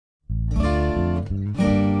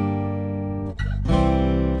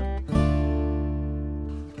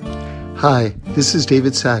Hi, this is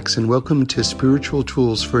David Sachs, and welcome to Spiritual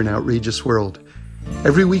Tools for an Outrageous World.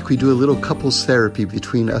 Every week we do a little couples therapy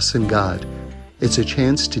between us and God. It's a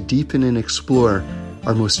chance to deepen and explore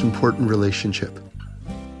our most important relationship.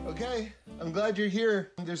 Okay, I'm glad you're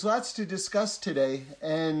here. There's lots to discuss today,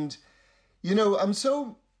 and I'm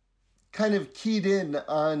so kind of keyed in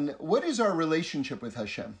on what is our relationship with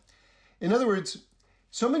Hashem. In other words,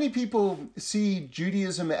 so many people see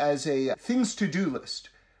Judaism as a things-to-do list.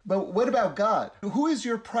 But what about God? Who is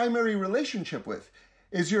your primary relationship with?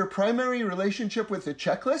 Is your primary relationship with the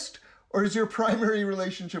checklist, or is your primary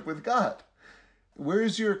relationship with God? Where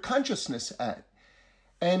is your consciousness at?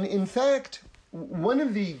 And in fact, one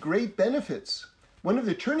of the great benefits, one of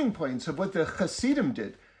the turning points of what the Hasidim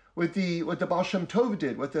did, what the Baal Shem Tov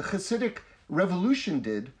did, what the Hasidic revolution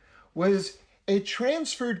did, was it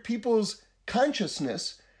transferred people's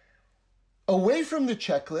consciousness away from the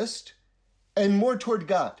checklist and more toward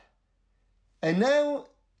God. And now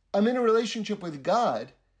I'm in a relationship with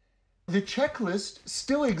God. The checklist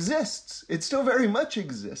still exists. It still very much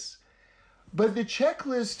exists. But the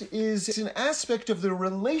checklist is an aspect of the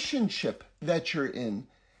relationship that you're in,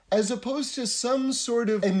 as opposed to some sort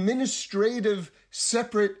of administrative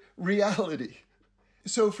separate reality.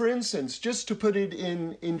 So for instance, just to put it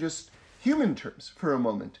in just human terms for a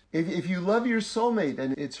moment, if you love your soulmate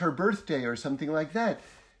and it's her birthday or something like that,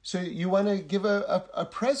 so you want to give a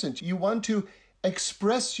present. You want to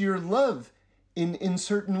express your love in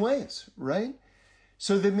certain ways, right?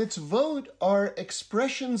 So the mitzvot are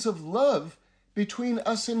expressions of love between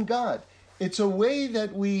us and God. It's a way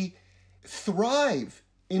that we thrive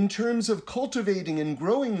in terms of cultivating and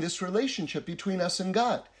growing this relationship between us and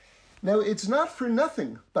God. Now, it's not for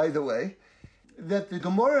nothing, by the way, that the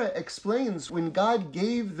Gemara explains when God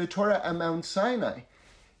gave the Torah at Mount Sinai,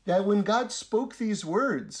 that when God spoke these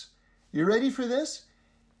words, you ready for this?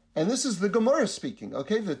 And this is the Gemara speaking,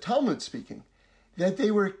 okay? The Talmud speaking. That they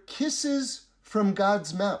were kisses from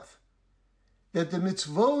God's mouth. That the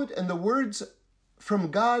mitzvot and the words from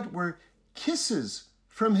God were kisses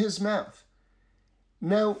from his mouth.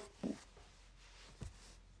 Now,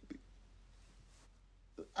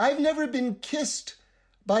 I've never been kissed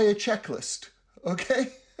by a checklist,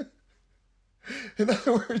 okay? In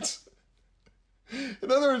other words,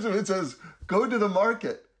 if it says, go to the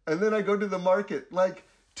market, and then I go to the market, like,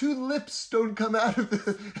 two lips don't come out of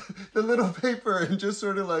the little paper and just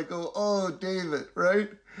sort of like, oh, David, right?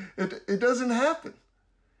 It doesn't happen.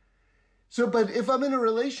 So, but if I'm in a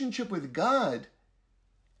relationship with God,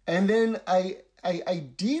 and then I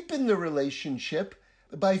deepen the relationship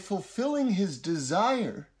by fulfilling his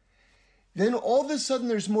desire, then all of a sudden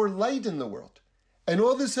there's more light in the world. And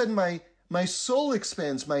all of a sudden my soul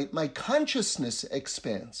expands, my consciousness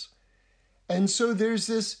expands. And so there's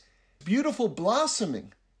this beautiful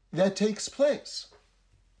blossoming that takes place.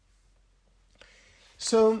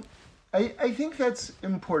 So I think that's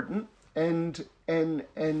important, and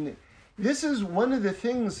this is one of the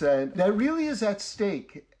things that really is at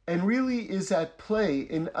stake and really is at play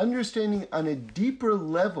in understanding on a deeper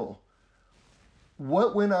level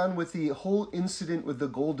what went on with the whole incident with the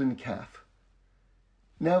golden calf.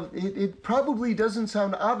 Now, it probably doesn't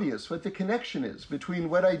sound obvious what the connection is between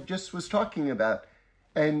what I just was talking about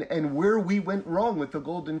and where we went wrong with the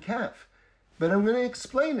golden calf. But I'm going to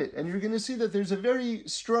explain it, and you're going to see that there's a very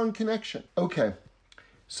strong connection. Okay,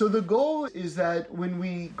 so the goal is that when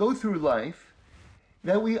we go through life,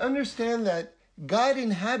 that we understand that God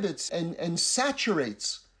inhabits and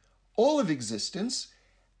saturates all of existence,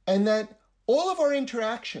 and that all of our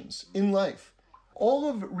interactions in life, all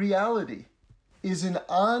of reality, is an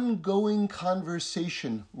ongoing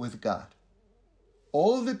conversation with God.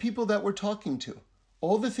 All of the people that we're talking to,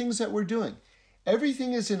 all the things that we're doing,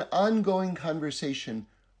 everything is an ongoing conversation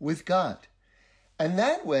with God. And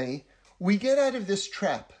that way, we get out of this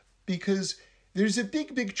trap, because there's a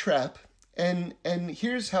big trap, and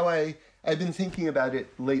here's how I've been thinking about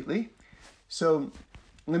it lately. So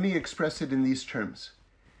let me express it in these terms.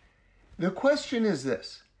 The question is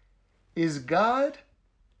this: is God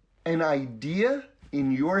an idea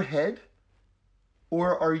in your head,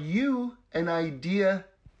 or are you an idea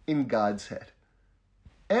in God's head?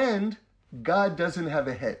 And God doesn't have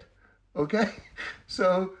a head, okay?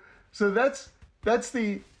 So that's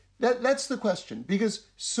the question, because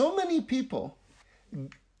so many people,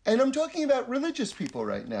 and I'm talking about religious people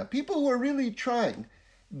right now, people who are really trying,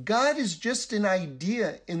 God is just an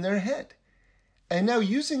idea in their head. And now,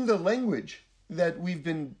 using the language that we've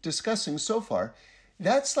been discussing so far,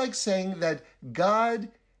 that's like saying that God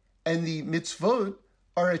and the mitzvot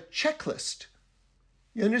are a checklist.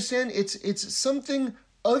 You understand? It's something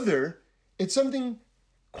other. It's something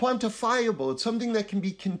quantifiable. It's something that can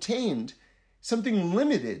be contained, something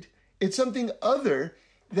limited. It's something other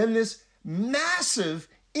than this massive,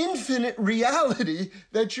 infinite reality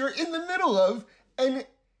that you're in the middle of and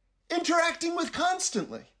interacting with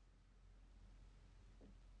constantly.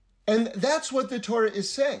 And that's what the Torah is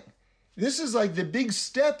saying. This is like the big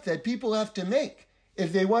step that people have to make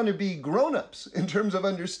if they want to be grown-ups in terms of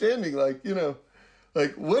understanding, like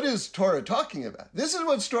what is Torah talking about? This is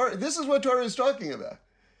what Torah is talking about.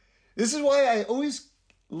 This is why I always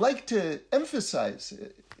like to emphasize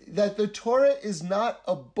that the Torah is not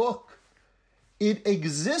a book. It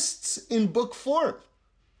exists in book form.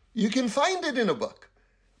 You can find it in a book,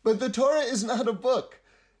 but the Torah is not a book.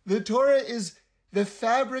 The Torah is the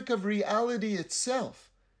fabric of reality itself.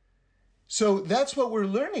 So that's what we're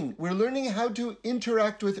learning. We're learning how to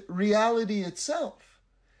interact with reality itself.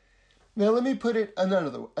 Now let me put it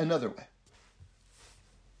another way.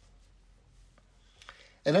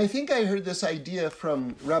 And I think I heard this idea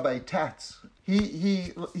from Rabbi Tatz.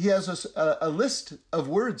 He has a list of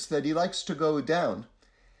words that he likes to go down.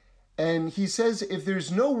 And he says if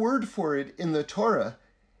there's no word for it in the Torah,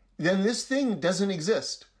 then this thing doesn't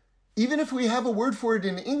exist. Even if we have a word for it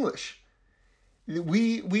in English,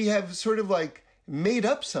 we have sort of like made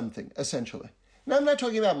up something, essentially. Now, I'm not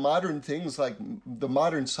talking about modern things like the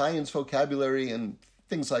modern science vocabulary and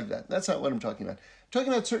things like that. That's not what I'm talking about. I'm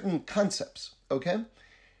talking about certain concepts, okay?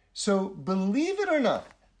 So believe it or not,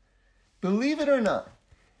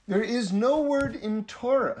 there is no word in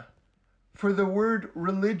Torah for the word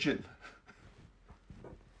religion.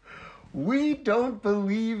 We don't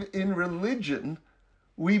believe in religion.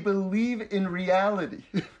 We believe in reality.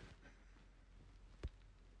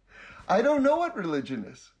 I don't know what religion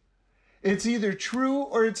is. It's either true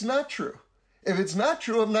or it's not true. If it's not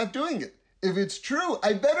true, I'm not doing it. If it's true,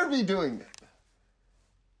 I better be doing it.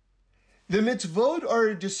 The mitzvot are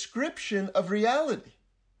a description of reality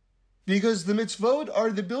because the mitzvot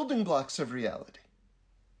are the building blocks of reality.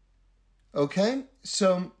 Okay?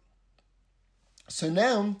 So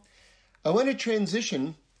now I want to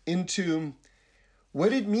transition into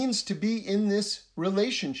what it means to be in this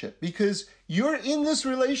relationship, because you're in this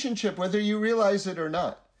relationship whether you realize it or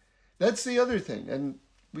not. That's the other thing, and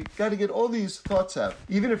we've got to get all these thoughts out,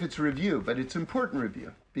 even if it's review, but it's important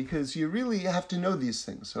review, because you really have to know these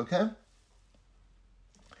things, okay?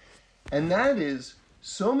 And that is,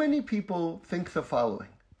 so many people think the following.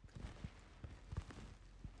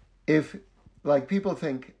 People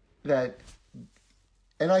think that,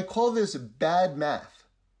 and I call this bad math,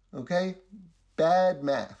 okay? Bad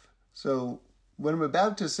math. So what I'm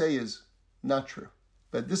about to say is not true,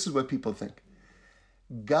 but this is what people think.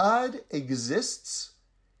 God exists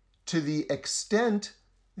to the extent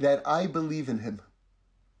that I believe in him.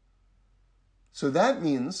 So that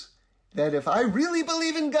means that if I really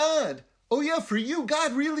believe in God, oh yeah, for you,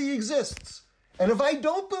 God really exists. And if I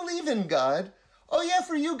don't believe in God, oh yeah,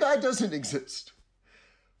 for you, God doesn't exist.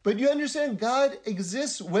 But you understand, God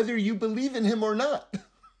exists whether you believe in him or not.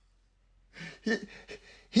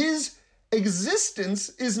 His existence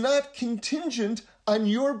is not contingent on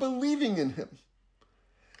your believing in him,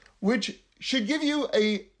 which should give you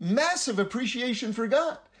a massive appreciation for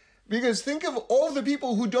God. Because think of all the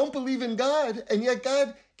people who don't believe in God, and yet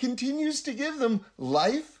God continues to give them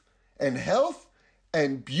life and health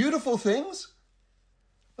and beautiful things.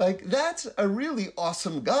 Like, that's a really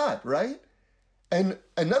awesome God, right? And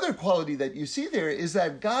another quality that you see there is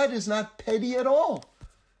that God is not petty at all.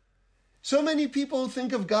 So many people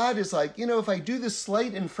think of God as like, if I do this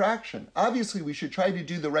slight infraction, obviously we should try to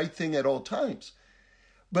do the right thing at all times.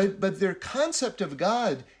 But their concept of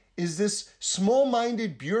God is this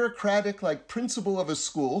small-minded, bureaucratic, like principal of a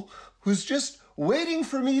school who's just waiting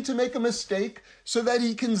for me to make a mistake so that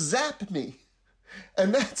he can zap me.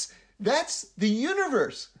 And that's the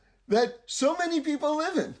universe that so many people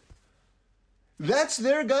live in. That's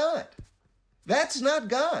their God. That's not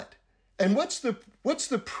God. And what's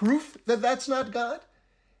the proof that that's not God?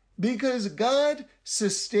 Because God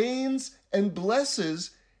sustains and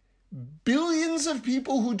blesses billions of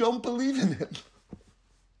people who don't believe in him.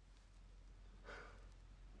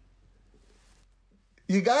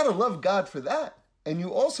 You gotta love God for that. And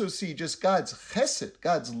you also see just God's chesed,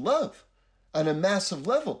 God's love, on a massive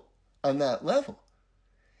level, on that level.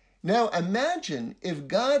 Now imagine if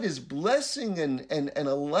God is blessing and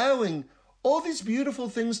allowing all these beautiful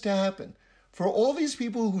things to happen for all these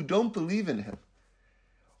people who don't believe in him.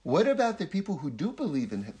 What about the people who do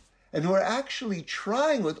believe in him and who are actually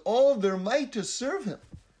trying with all of their might to serve him?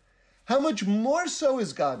 How much more so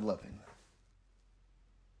is God loving them?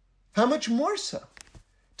 How much more so?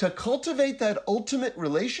 To cultivate that ultimate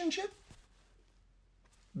relationship?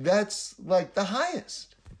 that's like the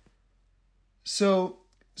highest. So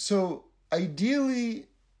ideally,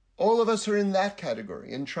 all of us are in that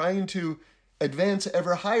category and trying to advance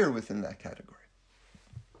ever higher within that category.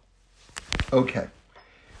 Okay,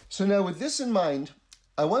 so now with this in mind,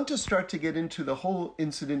 I want to start to get into the whole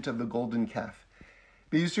incident of the golden calf.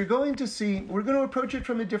 Because you're going to see, we're going to approach it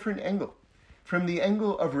from a different angle, from the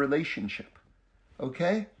angle of relationship,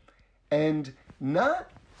 okay? And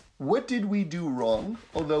not what did we do wrong,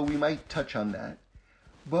 although we might touch on that,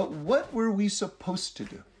 but what were we supposed to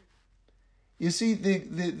do? You see,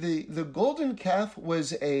 the golden calf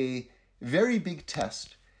was a very big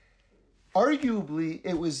test. Arguably,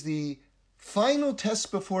 it was the final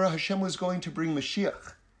test before Hashem was going to bring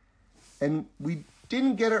Mashiach. And we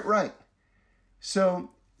didn't get it right. So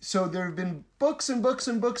there have been books and books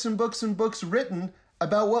and books and books and books written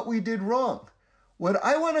about what we did wrong. What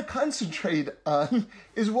I want to concentrate on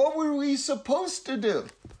is what were we supposed to do?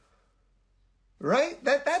 Right?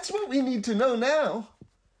 That's what we need to know now.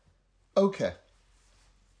 Okay.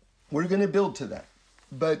 We're going to build to that.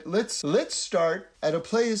 But let's start at a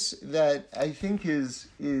place that I think is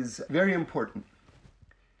very important.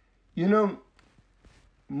 You know,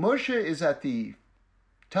 Moshe is at the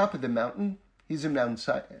top of the mountain. He's in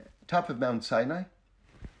top of Mount Sinai.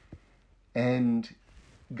 And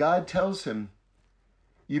God tells him,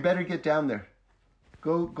 you better get down there.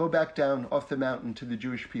 Go back down off the mountain to the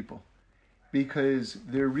Jewish people. Because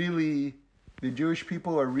the Jewish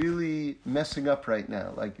people are really messing up right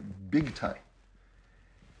now, like big time.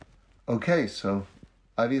 Okay, so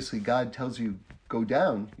obviously God tells you, go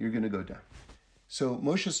down, you're going to go down. So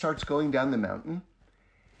Moshe starts going down the mountain.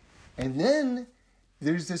 And then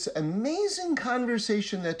there's this amazing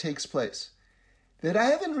conversation that takes place that I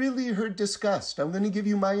haven't really heard discussed. I'm going to give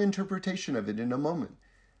you my interpretation of it in a moment.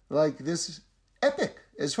 Like this epic,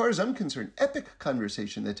 as far as I'm concerned, epic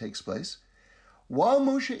conversation that takes place. While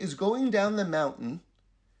Moshe is going down the mountain,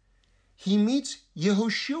 he meets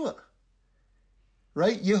Yehoshua,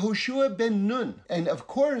 right? Yehoshua ben Nun. And of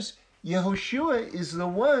course, Yehoshua is the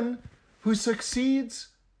one who succeeds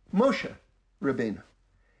Moshe Rabbeinu.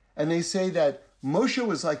 And they say that Moshe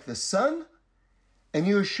was like the sun, and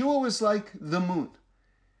Yehoshua was like the moon.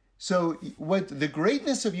 So what the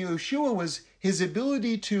greatness of Yehoshua was his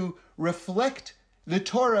ability to reflect the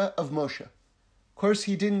Torah of Moshe. Of course,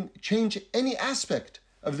 he didn't change any aspect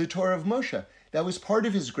of the Torah of Moshe. That was part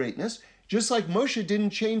of his greatness, just like Moshe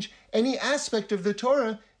didn't change any aspect of the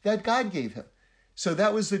Torah that God gave him. So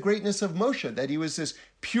that was the greatness of Moshe, that he was this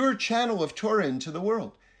pure channel of Torah into the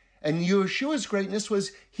world. And Yehoshua's greatness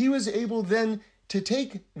was he was able then to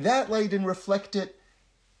take that light and reflect it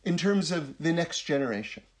in terms of the next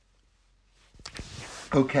generation.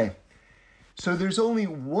 Okay, so there's only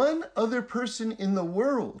one other person in the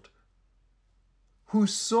world who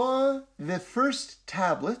saw the first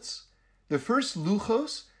tablets, the first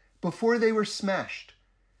luchos, before they were smashed.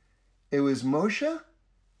 It was Moshe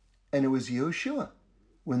and it was Yehoshua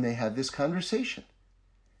when they had this conversation.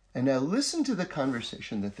 And now listen to the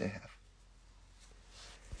conversation that they have.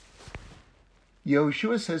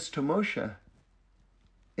 Yehoshua says to Moshe,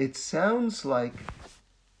 it sounds like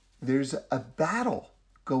there's a battle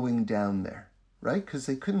going down there, right? Because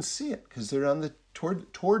they couldn't see it, because they're on the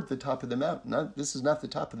toward the top of the mountain. This is not the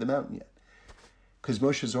top of the mountain yet, because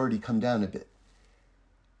Moshe's already come down a bit.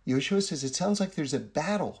 Yehoshua says, it sounds like there's a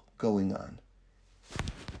battle going on.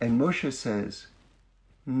 And Moshe says,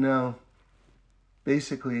 no,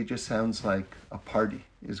 basically it just sounds like a party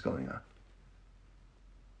is going on.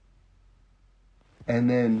 And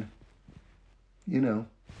then,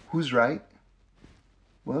 who's right?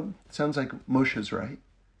 Well, it sounds like Moshe's right.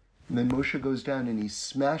 And then Moshe goes down and he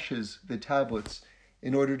smashes the tablets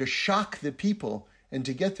in order to shock the people and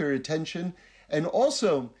to get their attention. And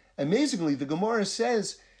also, amazingly, the Gemara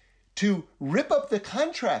says to rip up the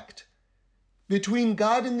contract between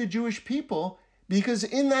God and the Jewish people, because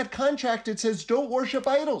in that contract it says don't worship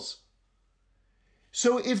idols.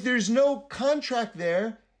 So if there's no contract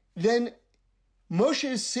there, then Moshe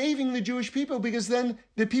is saving the Jewish people, because then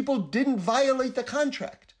the people didn't violate the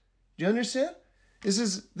contract. Do you understand? This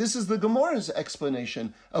is the Gemara's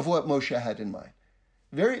explanation of what Moshe had in mind.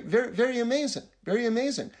 Very, very, very amazing. Very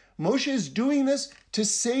amazing. Moshe is doing this to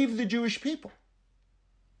save the Jewish people.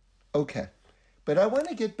 Okay. But I want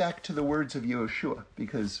to get back to the words of Yehoshua,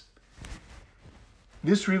 because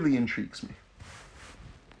this really intrigues me.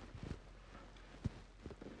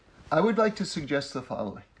 I would like to suggest the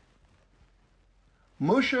following.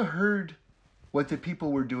 Moshe heard what the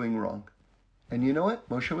people were doing wrong. And you know what?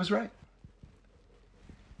 Moshe was right.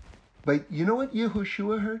 But you know what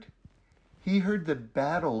Yehoshua heard? He heard the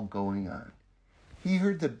battle going on. He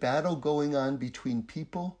heard the battle going on between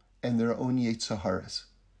people and their own Yetzer Haras,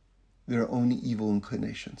 their own evil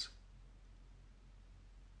inclinations.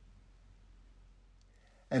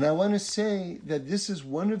 And I want to say that this is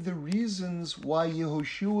one of the reasons why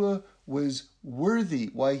Yehoshua was worthy,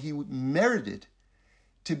 why he merited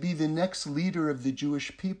to be the next leader of the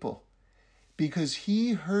Jewish people. Because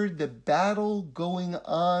he heard the battle going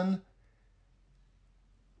on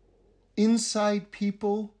inside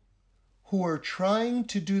people who are trying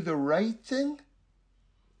to do the right thing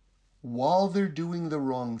while they're doing the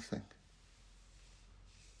wrong thing.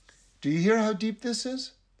 Do you hear how deep this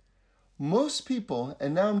is? Most people,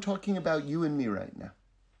 and now I'm talking about you and me right now.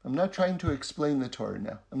 I'm not trying to explain the Torah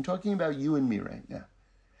now. I'm talking about you and me right now.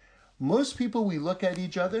 Most people, we look at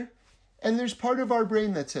each other, and there's part of our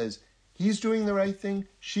brain that says, he's doing the right thing,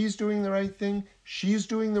 she's doing the right thing, she's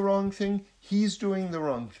doing the wrong thing, he's doing the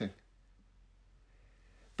wrong thing.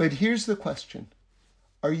 But here's the question.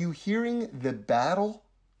 Are you hearing the battle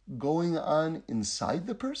going on inside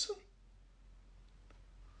the person?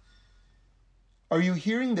 Are you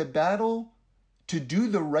hearing the battle to do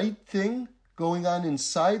the right thing going on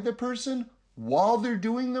inside the person while they're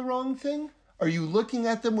doing the wrong thing? Are you looking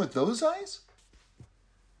at them with those eyes?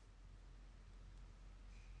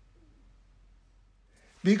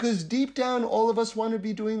 Because deep down, all of us want to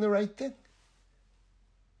be doing the right thing.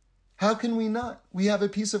 How can we not? We have a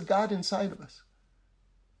piece of God inside of us.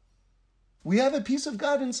 We have a piece of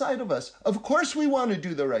God inside of us. Of course we want to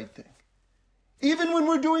do the right thing. Even when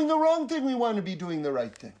we're doing the wrong thing, we want to be doing the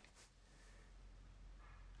right thing.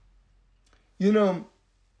 You know,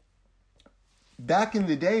 back in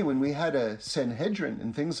the day when we had a Sanhedrin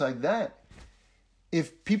and things like that,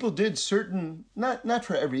 if people did certain, not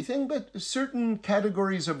for everything, but certain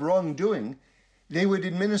categories of wrongdoing, they would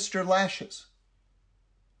administer lashes.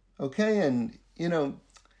 Okay, and, you know,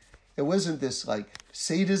 it wasn't this like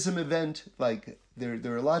sadism event, like there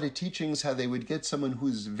are a lot of teachings how they would get someone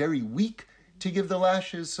who's very weak to give the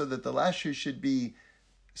lashes so that the lashes should be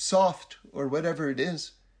soft or whatever it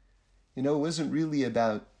is. You know, it wasn't really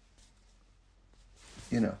about,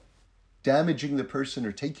 you know, damaging the person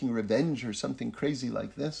or taking revenge or something crazy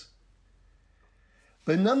like this.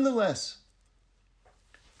 But nonetheless,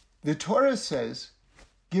 the Torah says,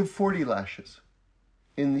 give 40 lashes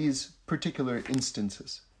in these particular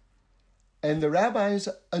instances. And the rabbis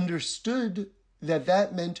understood that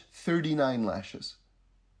that meant 39 lashes.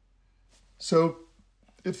 So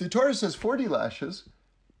if the Torah says 40 lashes,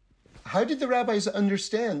 how did the rabbis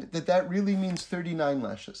understand that that really means 39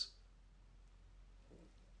 lashes?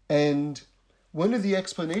 And one of the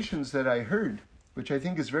explanations that I heard, which I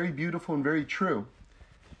think is very beautiful and very true,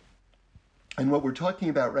 and what we're talking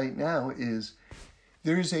about right now is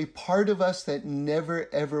there is a part of us that never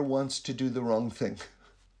ever wants to do the wrong thing.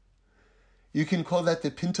 You can call that the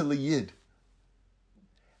Pinta Yid.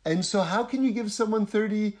 And so how can you give someone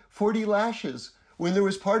 30, 40 lashes when there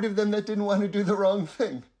was part of them that didn't want to do the wrong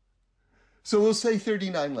thing? So we'll say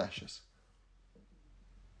 39 lashes.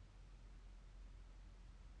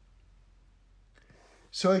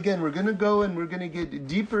 So again, we're going to go and we're going to get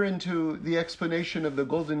deeper into the explanation of the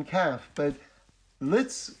golden calf, but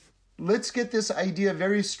let's get this idea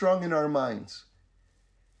very strong in our minds.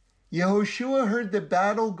 Yehoshua heard the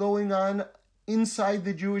battle going on inside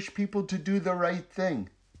the Jewish people to do the right thing.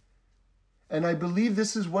 And I believe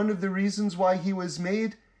this is one of the reasons why he was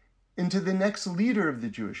made into the next leader of the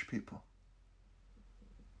Jewish people.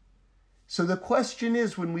 So the question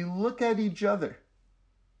is, when we look at each other,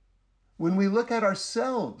 when we look at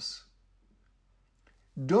ourselves,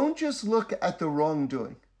 don't just look at the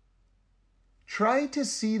wrongdoing. Try to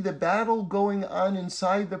see the battle going on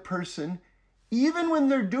inside the person, even when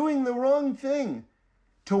they're doing the wrong thing,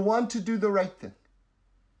 to want to do the right thing.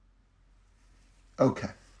 Okay.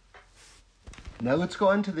 Now let's go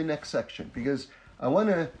on to the next section, because I want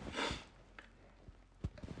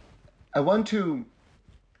to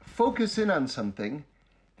focus in on something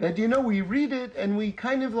that, you know, we read it and we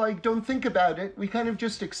kind of like don't think about it. We kind of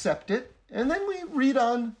just accept it and then we read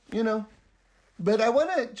on, you know. But I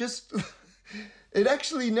want to just, it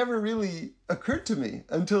actually never really occurred to me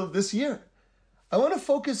until this year. I want to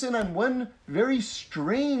focus in on one very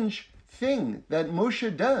strange thing that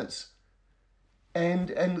Moshe does.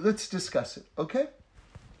 And let's discuss it, okay?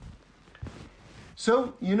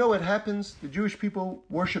 So, you know what happens. The Jewish people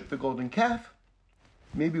worship the golden calf.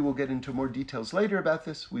 Maybe we'll get into more details later about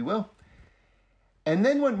this. We will. And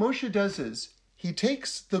then what Moshe does is he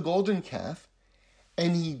takes the golden calf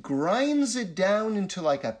and he grinds it down into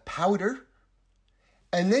like a powder.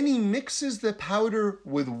 And then he mixes the powder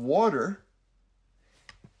with water.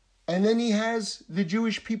 And then he has the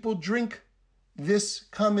Jewish people drink this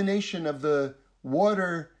combination of the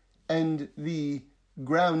water and the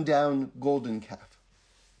ground down golden calf.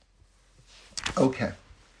 Okay,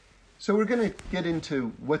 so we're going to get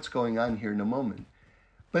into what's going on here in a moment.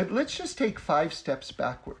 But let's just take 5 steps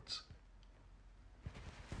backwards.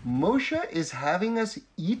 Moshe is having us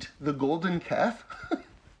eat the golden calf?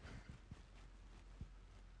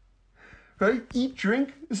 Right? Eat,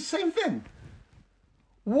 drink, it's the same thing.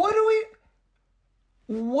 What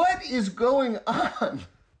is going on?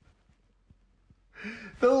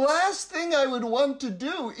 The last thing I would want to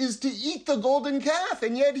do is to eat the golden calf,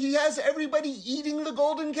 and yet he has everybody eating the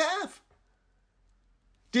golden calf.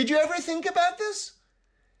 Did you ever think about this?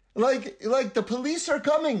 Like the police are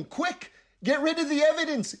coming, quick, get rid of the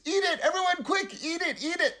evidence, eat it, everyone quick, eat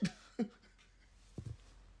it.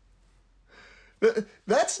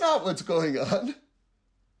 That's not what's going on.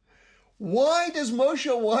 Why does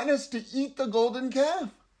Moshe want us to eat the golden calf?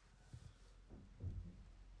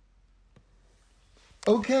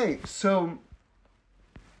 Okay, so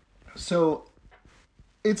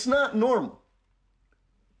it's not normal,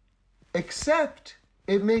 except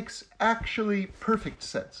it makes actually perfect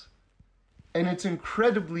sense. And it's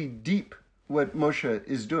incredibly deep what Moshe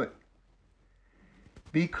is doing.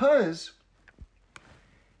 Because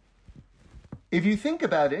if you think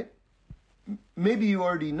about it, maybe you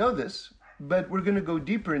already know this, but we're going to go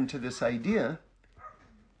deeper into this idea.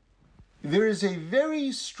 There is a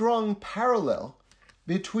very strong parallel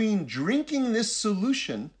between drinking this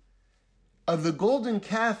solution of the golden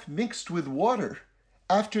calf mixed with water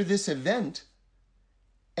after this event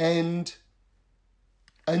and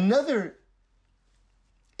another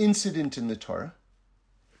incident in the Torah,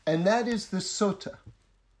 and that is the sota.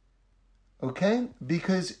 Okay?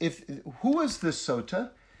 Because who was the sota?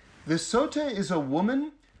 The sota is a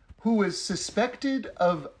woman who is suspected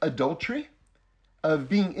of adultery, of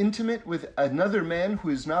being intimate with another man who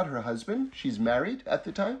is not her husband. She's married at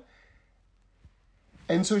the time.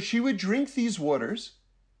 And so she would drink these waters,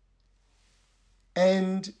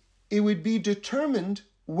 and it would be determined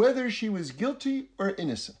whether she was guilty or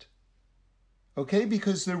innocent. Okay?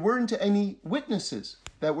 Because there weren't any witnesses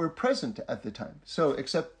that were present at the time. So,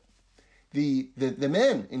 except the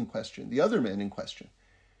man in question, the other man in question.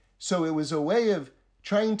 So it was a way of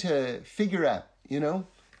trying to figure out,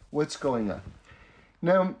 what's going on.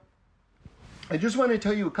 Now, I just want to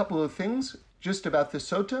tell you a couple of things just about the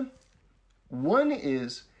sota. One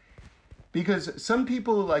is, because some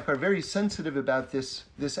people are very sensitive about this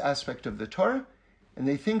aspect of the Torah, and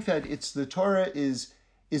they think that the Torah is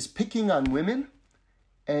picking on women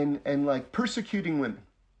and persecuting women.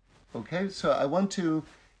 Okay, so I want to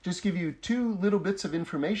just give you 2 little bits of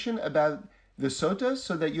information about the sota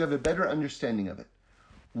so that you have a better understanding of it.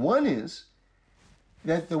 One is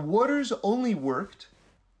that the waters only worked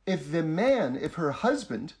if her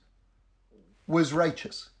husband was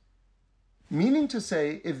righteous. Meaning to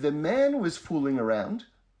say, if the man was fooling around,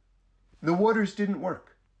 the waters didn't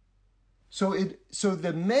work. So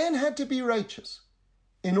the man had to be righteous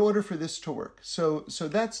in order for this to work. So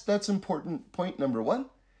that's important point number 1.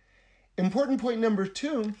 Important point number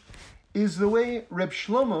 2 is the way Reb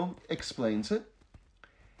Shlomo explains it.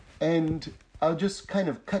 And I'll just kind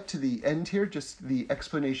of cut to the end here, just the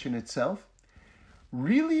explanation itself.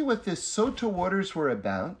 Really what the sota waters were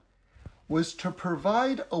about was to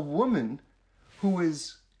provide a woman who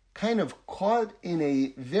is kind of caught in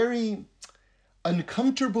a very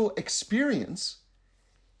uncomfortable experience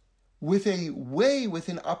with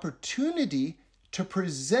an opportunity to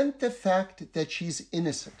present the fact that she's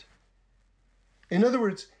innocent. In other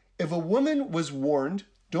words, if a woman was warned,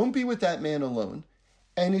 don't be with that man alone,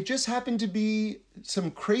 and it just happened to be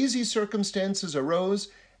some crazy circumstances arose,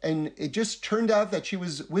 and it just turned out that she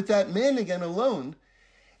was with that man again alone,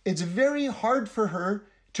 it's very hard for her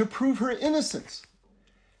to prove her innocence.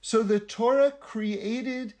 So the Torah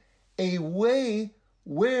created a way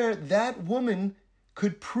where that woman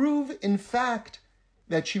could prove, in fact,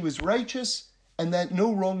 that she was righteous and that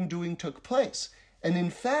no wrongdoing took place. And in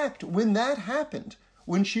fact, when that happened,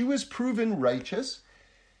 when she was proven righteous,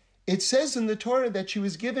 it says in the Torah that she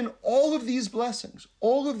was given all of these blessings,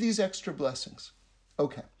 all of these extra blessings.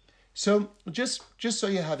 Okay, so just so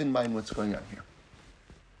you have in mind what's going on here.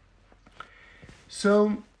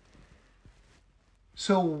 So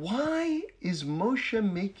why is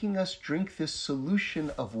Moshe making us drink this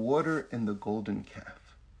solution of water and the golden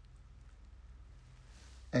calf?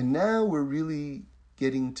 And now we're really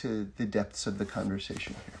getting to the depths of the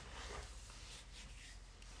conversation here.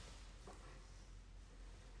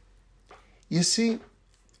 You see,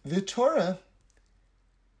 the Torah,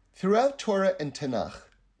 throughout Torah and Tanakh,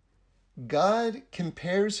 God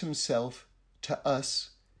compares himself to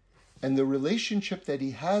us and the relationship that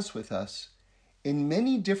he has with us in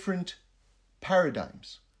many different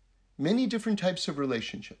paradigms, many different types of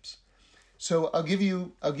relationships. So I'll give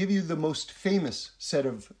you the most famous set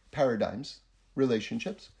of paradigms,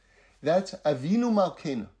 relationships. That's Avinu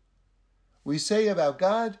Malkeinu. We say about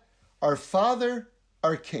God, our Father,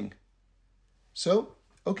 our King. So,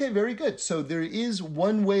 okay, very good. So there is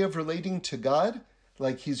one way of relating to God,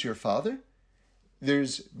 like he's your Father.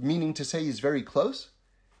 There's meaning to say he's very close.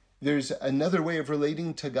 There's another way of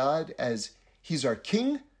relating to God as he's our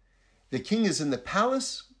King. The King is in the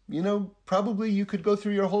palace. Probably you could go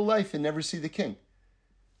through your whole life and never see the King.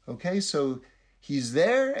 Okay, so he's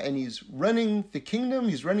there and he's running the kingdom,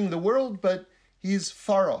 he's running the world, but he's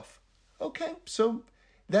far off. Okay, so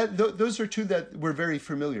those are two that we're very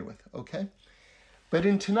familiar with, okay? But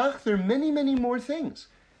in Tanakh, there are many, many more things.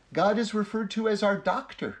 God is referred to as our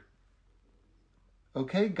doctor.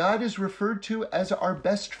 Okay, God is referred to as our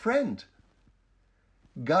best friend.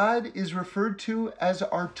 God is referred to as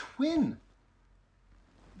our twin.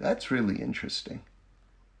 That's really interesting.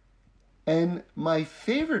 And my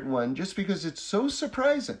favorite one, just because it's so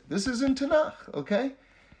surprising, this is in Tanakh, okay?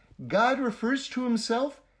 God refers to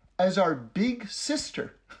himself as our big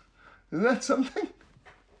sister. Isn't that something?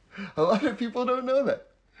 A lot of people don't know that.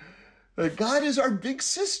 That God is our big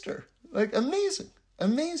sister. Like, amazing,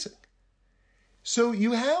 amazing. So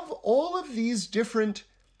you have all of these different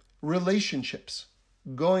relationships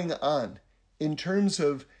going on in terms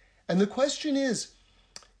of, and the question is,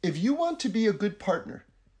 if you want to be a good partner,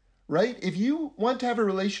 right? If you want to have a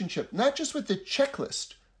relationship, not just with the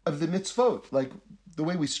checklist of the mitzvot, like the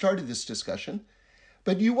way we started this discussion,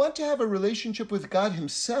 but you want to have a relationship with God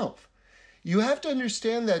himself, you have to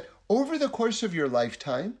understand that over the course of your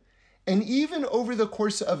lifetime, and even over the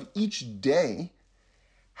course of each day,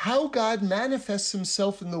 how God manifests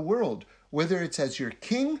himself in the world, whether it's as your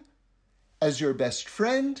king, as your best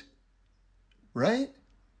friend, right?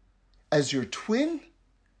 As your twin,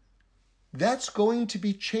 that's going to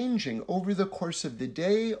be changing over the course of the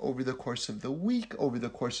day, over the course of the week, over the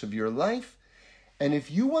course of your life. And if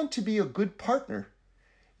you want to be a good partner,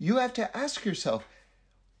 you have to ask yourself,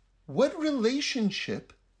 what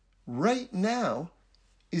relationship right now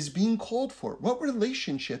is being called for? What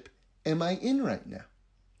relationship am I in right now?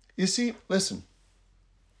 You see, listen,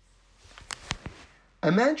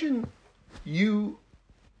 imagine you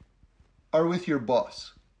are with your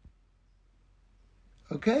boss,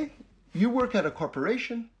 okay? You work at a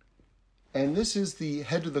corporation, and this is the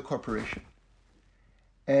head of the corporation.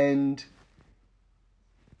 And,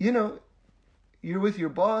 you're with your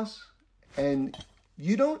boss, and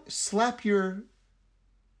you don't slap your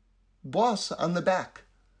boss on the back,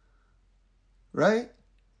 right?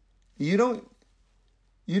 You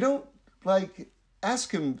don't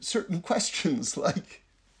ask him certain questions like,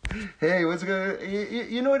 hey, what's going on?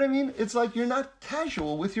 You know what I mean? It's like you're not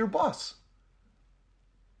casual with your boss.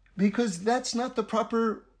 Because that's not the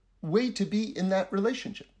proper way to be in that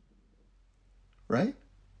relationship, right?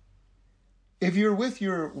 If you're with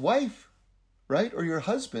your wife, right, or your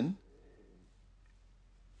husband,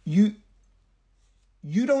 you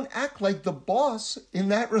don't act like the boss in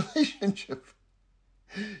that relationship.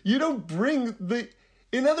 You don't bring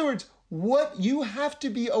in other words, what you have to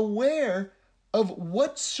be aware of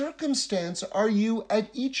what circumstance are you at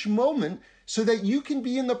each moment so that you can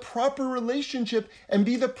be in the proper relationship and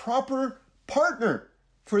be the proper partner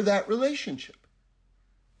for that relationship.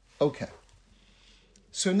 Okay.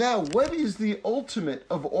 So now, what is the ultimate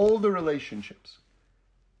of all the relationships?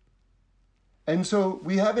 And so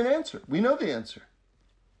we have an answer. We know the answer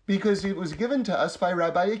because it was given to us by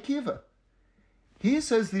Rabbi Akiva. He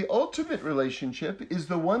says the ultimate relationship is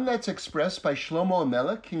the one that's expressed by Shlomo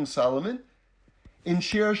HaMelech, King Solomon, in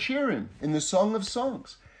Shir Hashirim, in the Song of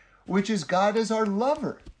Songs, which is God as our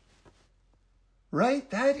lover. Right?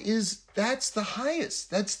 That's the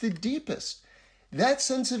highest. That's the deepest. That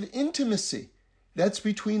sense of intimacy that's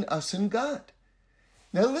between us and God.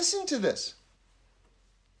 Now listen to this.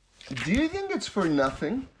 Do you think it's for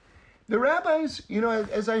nothing? The rabbis,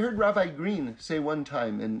 as I heard Rabbi Green say one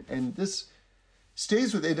time, and this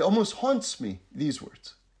stays with it almost haunts me, these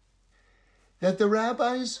words, that the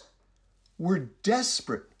rabbis were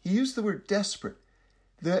desperate. He used the word desperate.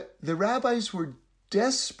 The rabbis were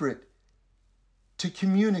desperate to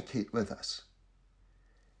communicate with us.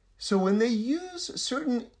 So when they use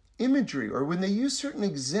certain imagery or when they use certain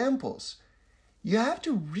examples, you have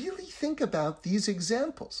to really think about these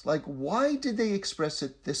examples. Like, why did they express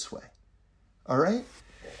it this way? All right?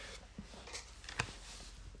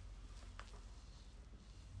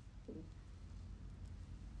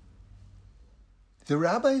 The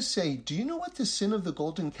rabbis say, do you know what the sin of the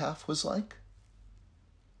golden calf was like?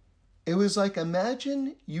 It was like,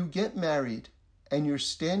 imagine you get married and you're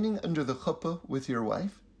standing under the chuppah with your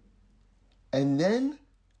wife, and then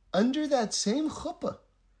under that same chuppah,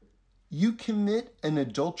 you commit an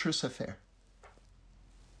adulterous affair.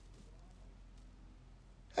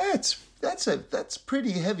 That's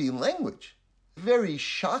pretty heavy language. Very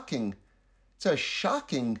shocking. It's a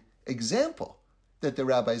shocking example that the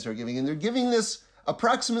rabbis are giving, and they're giving this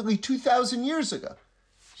approximately 2,000 years ago.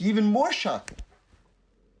 Even more shocking.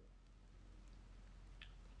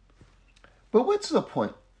 But what's the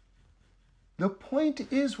point? The point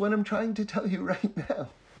is what I'm trying to tell you right now,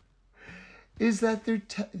 is that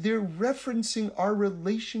they're referencing our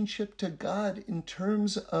relationship to God in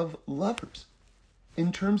terms of lovers,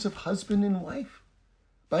 in terms of husband and wife.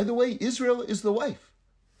 By the way, Israel is the wife.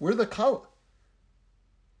 We're the kala.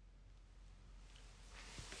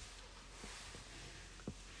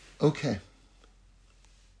 Okay.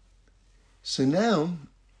 So now,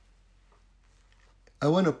 I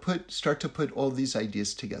want to start to put all these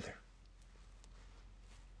ideas together.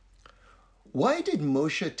 Why did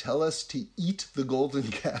Moshe tell us to eat the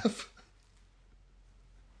golden calf?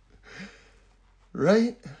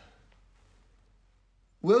 Right?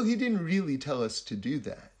 Well, he didn't really tell us to do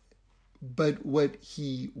that. But what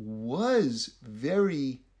he was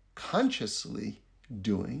very consciously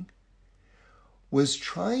doing was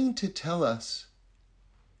trying to tell us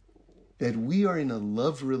that we are in a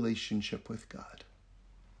love relationship with God.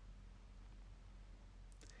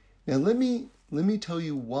 Now let me tell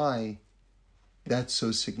you why that's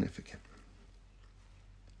so significant.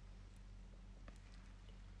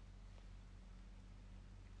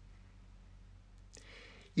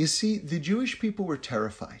 You see, the Jewish people were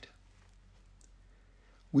terrified.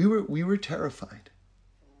 We were terrified.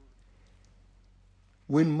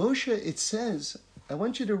 When Moshe, it says, I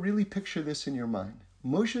want you to really picture this in your mind.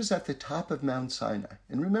 Moshe's at the top of Mount Sinai.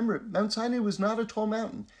 And remember, Mount Sinai was not a tall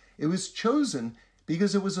mountain. It was chosen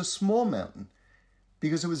because it was a small mountain,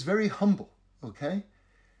 because it was very humble, okay?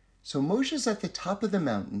 So Moshe's at the top of the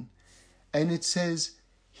mountain, and it says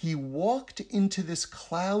he walked into this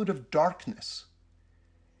cloud of darkness.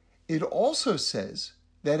 It also says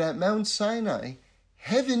that at Mount Sinai,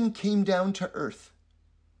 heaven came down to earth.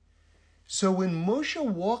 So when Moshe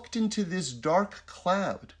walked into this dark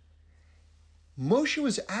cloud, Moshe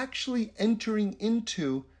was actually entering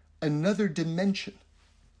into another dimension,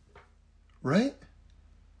 right?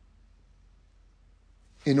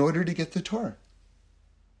 In order to get the Torah.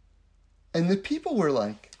 And the people were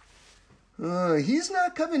like, he's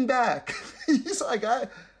not coming back. He's like, I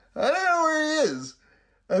don't know where he is.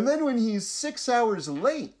 And then when he's 6 hours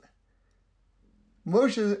late,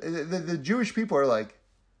 Moshe, the Jewish people are like,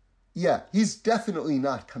 yeah, he's definitely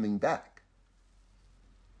not coming back.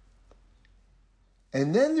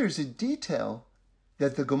 And then there's a detail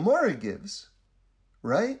that the Gemara gives,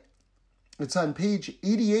 right? It's on page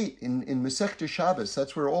 88 in Masechta Shabbos.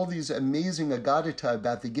 That's where all these amazing Agadita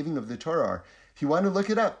about the giving of the Torah are. If you want to look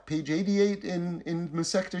it up, page 88 in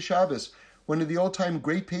Masechta Shabbos, one of the all-time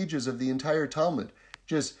great pages of the entire Talmud.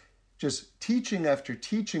 Just teaching after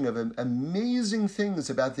teaching of amazing things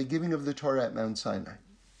about the giving of the Torah at Mount Sinai.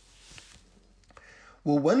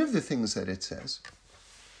 Well, one of the things that it says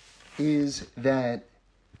is that,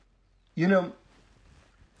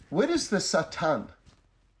 what is the Satan?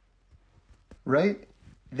 Right?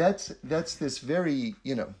 That's this very,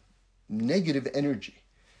 negative energy.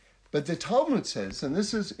 But the Talmud says, and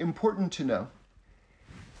this is important to know,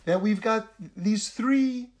 that we've got these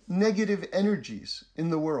three negative energies in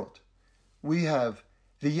the world. We have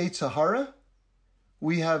the Yetzer Hara,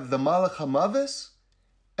 we have the Malach HaMavis,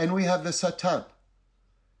 and we have the Satan.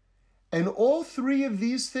 And all three of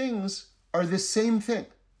these things are the same thing.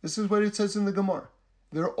 This is what it says in the Gemara.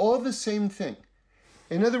 They're all the same thing.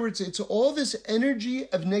 In other words, it's all this energy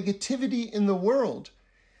of negativity in the world,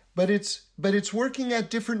 but it's working at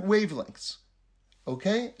different wavelengths.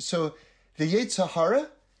 Okay? So the Yetzer Hara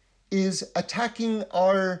is attacking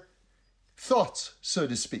our thoughts, so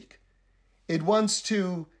to speak. It wants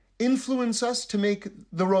to influence us to make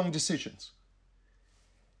the wrong decisions.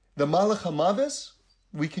 The Malach HaMavis,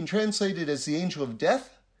 we can translate it as the angel of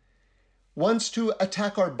death, wants to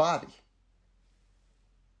attack our body.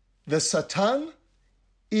 The Satan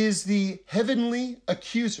is the heavenly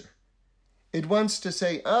accuser. It wants to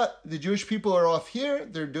say, the Jewish people are off here,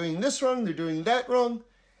 they're doing this wrong, they're doing that wrong,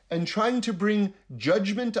 and trying to bring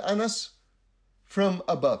judgment on us from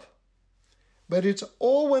above. But it's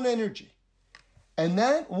all one energy. And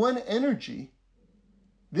that one energy,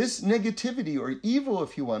 this negativity or evil,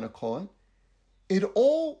 if you want to call it, it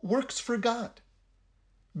all works for God.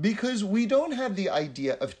 Because we don't have the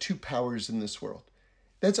idea of two powers in this world.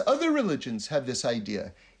 That's other religions have this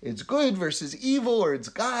idea. It's good versus evil, or it's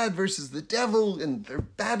God versus the devil, and they're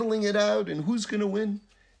battling it out, and who's going to win?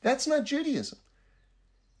 That's not Judaism.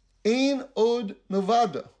 Ein od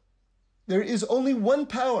milvado. There is only one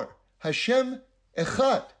power, Hashem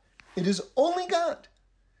Echad. It is only God.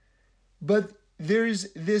 But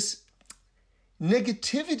there's this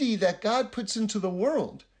negativity that God puts into the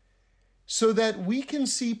world so that we can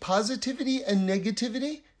see positivity and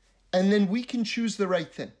negativity, and then we can choose the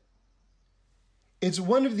right thing. It's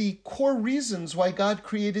one of the core reasons why God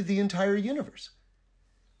created the entire universe,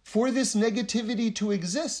 for this negativity to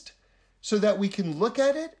exist, so that we can look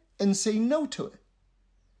at it and say no to it.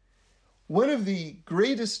 One of the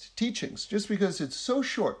greatest teachings, just because it's so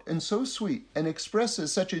short and so sweet and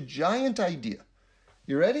expresses such a giant idea.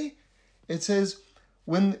 You ready? It says,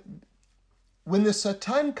 when the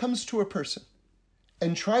Satan comes to a person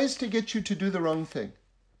and tries to get you to do the wrong thing,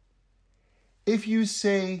 if you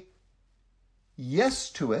say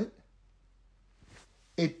yes to it,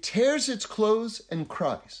 it tears its clothes and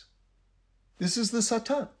cries. This is the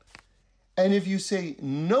Satan. And if you say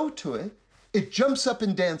no to it, it jumps up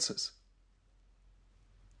and dances.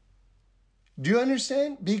 Do you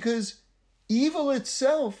understand? Because evil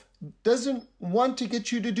itself doesn't want to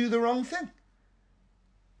get you to do the wrong thing.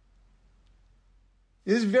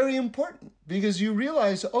 It is very important because you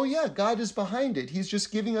realize, oh yeah, God is behind it. He's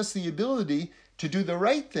just giving us the ability to do the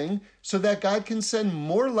right thing so that God can send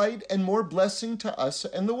more light and more blessing to us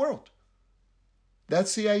and the world.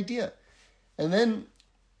 That's the idea. And then,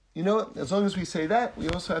 as long as we say that, we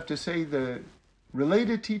also have to say the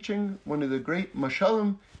related teaching, one of the great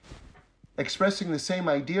mashalim, expressing the same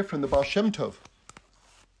idea from the Baal Shem Tov,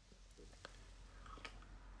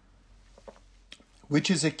 which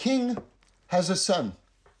is a king has a son,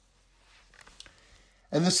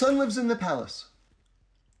 and the son lives in the palace,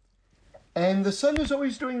 and the son is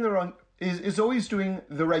always doing always doing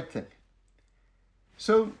the right thing.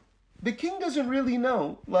 So the king doesn't really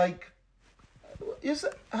know,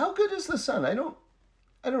 how good is the son? I don't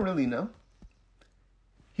really know.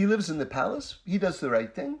 He lives in the palace, he does the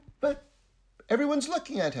right thing, but everyone's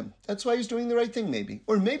looking at him. That's why he's doing the right thing, maybe.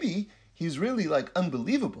 Or maybe he's really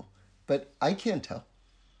unbelievable, but I can't tell.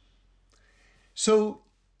 So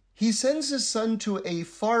he sends his son to a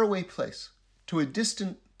faraway place, to a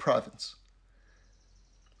distant province.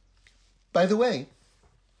 By the way,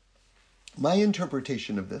 my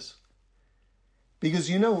interpretation of this, because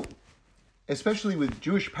especially with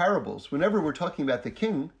Jewish parables, whenever we're talking about the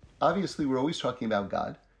king, obviously we're always talking about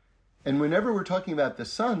God. And whenever we're talking about the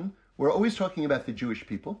son, we're always talking about the Jewish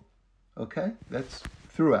people. Okay? That's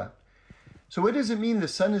throughout. So what does it mean the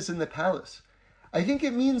son is in the palace? I think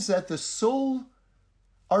it means that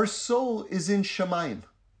our soul is in Shemayim.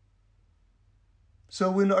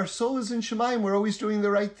 So when our soul is in Shemayim, we're always doing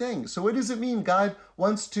the right thing. So what does it mean God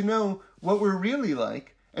wants to know what we're really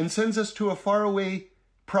like and sends us to a faraway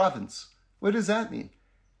province? What does that mean?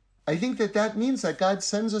 I think that means that God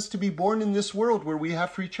sends us to be born in this world where we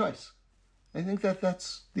have free choice. I think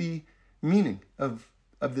that's the meaning of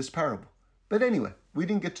this parable. But anyway, we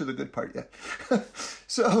didn't get to the good part yet.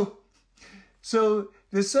 So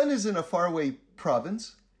the son is in a faraway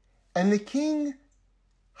province, and the king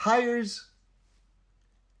hires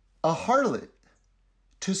a harlot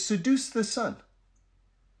to seduce the son.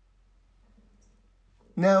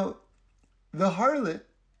 Now, the harlot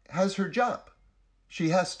has her job. She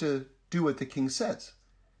has to do what the king says.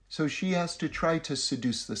 So she has to try to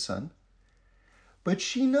seduce the son. But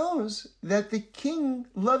she knows that the king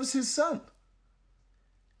loves his son,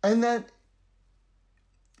 and that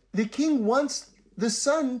the king wants the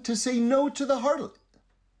son to say no to the harlot.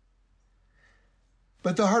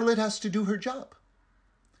 But the harlot has to do her job.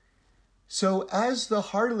 So as the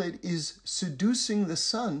harlot is seducing the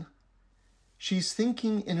son, she's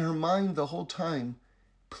thinking in her mind the whole time,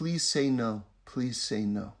 please say no, please say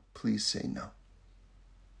no, please say no.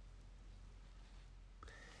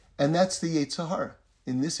 And that's the Yetzer Hara.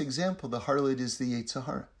 In this example, the harlot is the Yetzer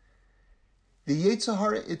Hara. The Yetzer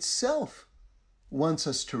Hara itself wants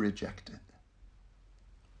us to reject it.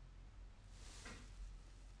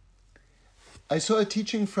 I saw a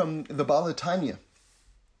teaching from the Baal HaTanya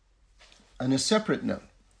on a separate note,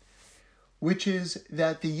 which is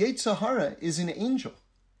that the Yetzer Hara is an angel,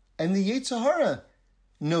 and the Yetzer Hara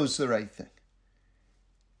knows the right thing.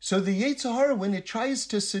 So the Yetzer Hara, when it tries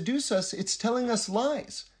to seduce us, it's telling us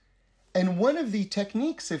lies. And one of the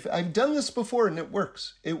techniques, if I've done this before and it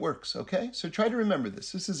works, okay? So try to remember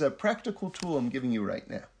this. This is a practical tool I'm giving you right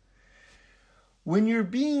now. When you're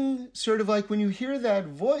being when you hear that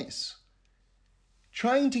voice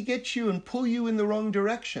trying to get you and pull you in the wrong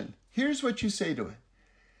direction, here's what you say to it.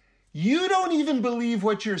 You don't even believe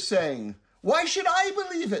what you're saying. Why should I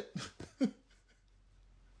believe it?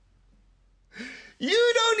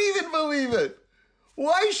 You don't even believe it.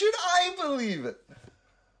 Why should I believe it?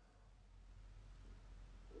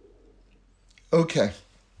 Okay.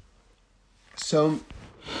 So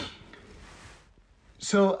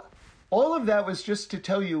all of that was just to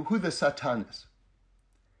tell you who the Satan is.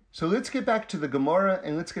 So let's get back to the Gemara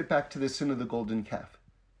and let's get back to the sin of the golden calf.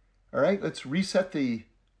 All right, let's reset the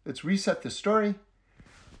story.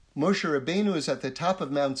 Moshe Rabbeinu is at the top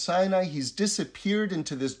of Mount Sinai. He's disappeared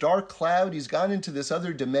into this dark cloud. He's gone into this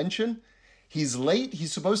other dimension. He's late.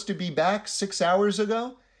 He's supposed to be back 6 hours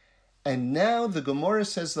ago. And now the Gemara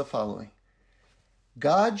says the following.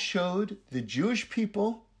 God showed the Jewish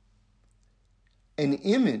people an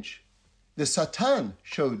image. The Satan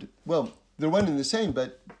showed, well, they're one and the same,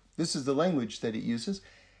 but this is the language that it uses,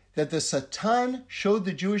 that the Satan showed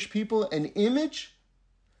the Jewish people an image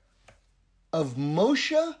of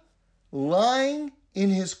Moshe lying in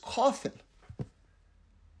his coffin.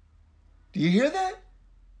 Do you hear that?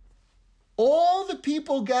 All the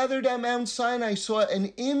people gathered at Mount Sinai saw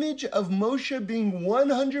an image of Moshe being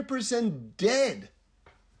 100% dead.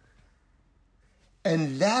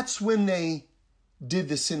 And that's when they did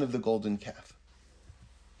the sin of the golden calf.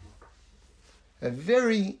 A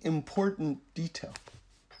very important detail.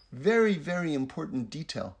 Very, very important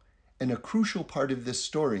detail. And a crucial part of this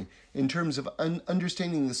story in terms of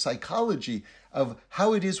understanding the psychology of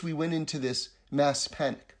how it is we went into this mass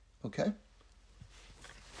panic. Okay?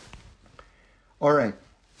 All right.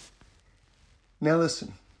 Now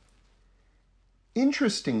listen.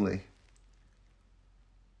 Interestingly,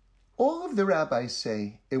 all of the rabbis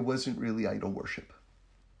say it wasn't really idol worship.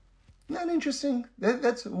 Isn't that interesting?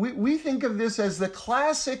 We think of this as the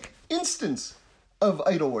classic instance of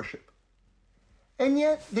idol worship. And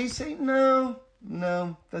yet they say, no,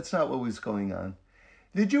 that's not what was going on.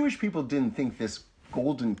 The Jewish people didn't think this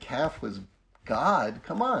golden calf was God.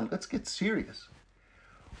 Come on, let's get serious.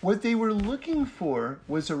 What they were looking for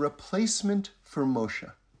was a replacement for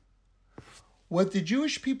Moshe. What the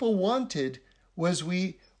Jewish people wanted was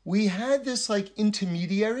we had this like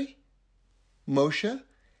intermediary, Moshe,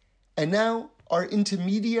 and now our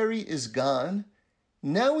intermediary is gone.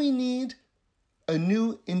 Now we need a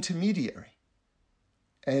new intermediary.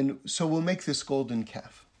 And so we'll make this golden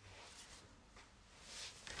calf.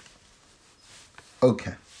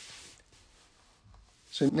 Okay.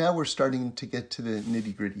 So now we're starting to get to the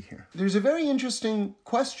nitty-gritty here. There's a very interesting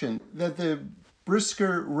question that the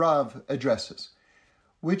Brisker Rav addresses,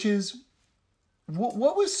 which is,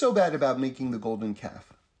 what was so bad about making the golden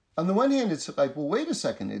calf? On the one hand, it's like, well, wait a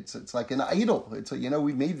second. It's like an idol. It's like,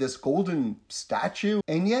 we made this golden statue.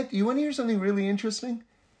 And yet, you want to hear something really interesting?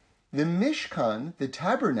 The Mishkan, the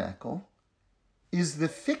tabernacle, is the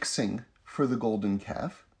fixing for the golden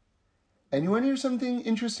calf. And you want to hear something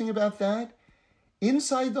interesting about that?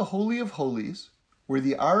 Inside the Holy of Holies, where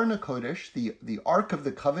the Aron HaKodesh, the Ark of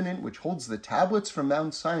the Covenant, which holds the tablets from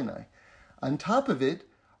Mount Sinai, on top of it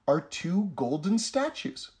are 2 golden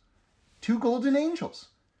statues, 2 golden angels.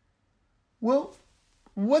 Well,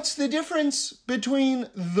 what's the difference between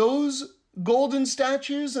those golden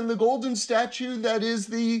statues and the golden statue that is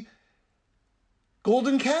the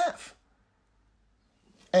golden calf?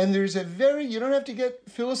 And there's you don't have to get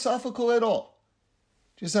philosophical at all.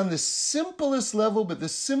 Just on the simplest level, but the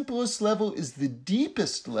simplest level is the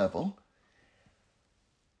deepest level.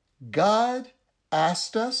 God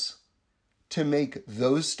asked us to make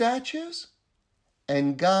those statues,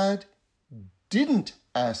 and God didn't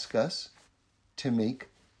ask us to make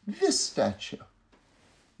this statue.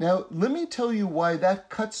 Now, let me tell you why that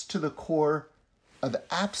cuts to the core of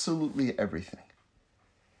absolutely everything.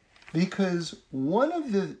 Because one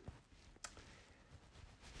of the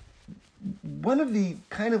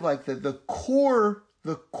kind of like the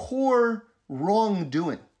core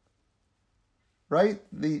wrongdoing, right?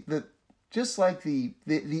 Just like the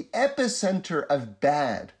epicenter of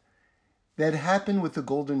bad that happened with the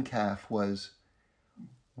golden calf was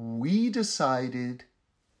we decided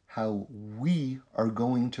how we are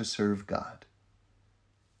going to serve God.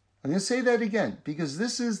 I'm going to say that again because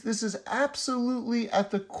this is absolutely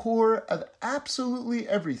at the core of absolutely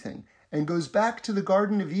everything and goes back to the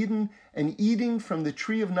Garden of Eden and eating from the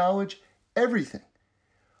tree of knowledge, everything.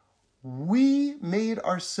 We made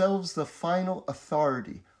ourselves the final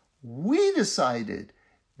authority. We decided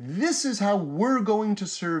this is how we're going to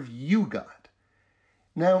serve you, God.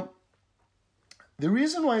 Now, the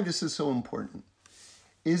reason why this is so important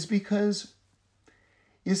is because,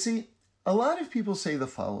 you see, a lot of people say the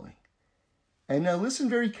following, And now listen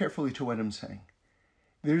very carefully to what I'm saying.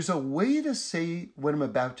 There's a way to say what I'm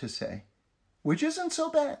about to say, which isn't so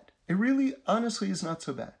bad. It really, honestly, is not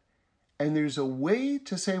so bad. And there's a way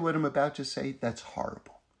to say what I'm about to say that's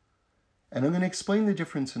horrible. And I'm going to explain the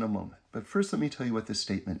difference in a moment. But first, let me tell you what this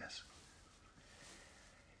statement is.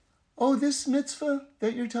 Oh, this mitzvah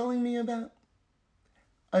that you're telling me about?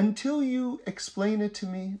 Until you explain it to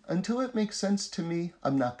me, until it makes sense to me,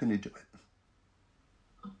 I'm not going to do it.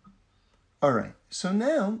 All right, so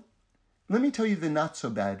now, let me tell you the not so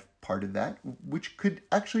bad part of that, which could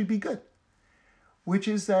actually be good, which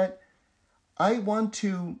is that I'm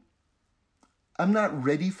not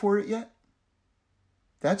ready for it yet.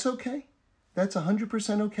 That's okay. That's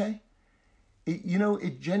 100% okay.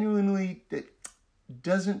 It genuinely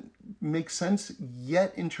doesn't make sense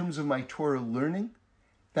yet in terms of my Torah learning.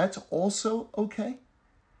 That's also okay.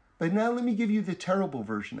 But now let me give you the terrible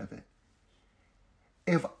version of it.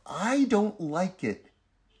 If I don't like it,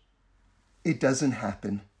 it doesn't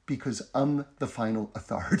happen because I'm the final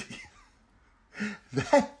authority.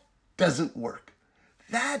 That doesn't work.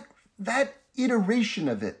 That iteration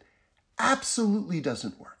of it absolutely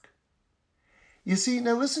doesn't work. You see,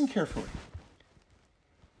 now listen carefully.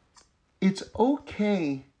 It's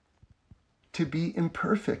okay to be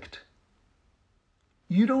imperfect.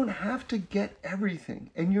 You don't have to get everything,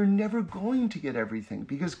 and you're never going to get everything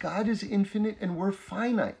because God is infinite and we're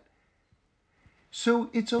finite. So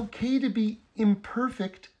it's okay to be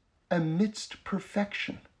imperfect amidst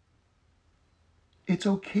perfection. It's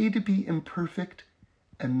okay to be imperfect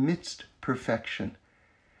amidst perfection.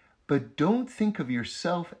 But don't think of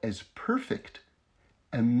yourself as perfect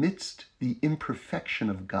amidst the imperfection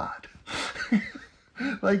of God.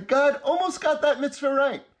 Like God almost got that mitzvah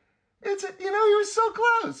right. He was so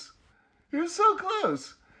close. He was so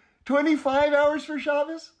close. 25 hours for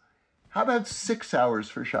Shabbos? How about 6 hours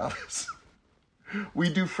for Shabbos?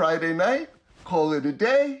 We do Friday night, call it a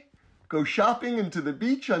day, go shopping into the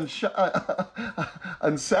beach on Saturday.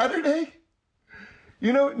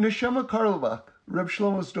 Neshama Karlbach, Reb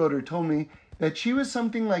Shlomo's daughter, told me that she was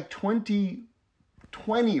something like 20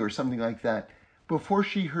 or something like that before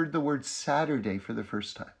she heard the word Saturday for the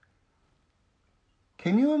first time.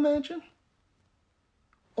 Can you imagine?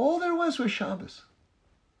 All there was Shabbos.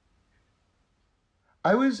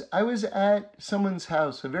 I was at someone's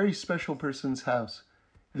house, a very special person's house,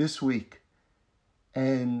 this week.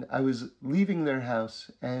 And I was leaving their house,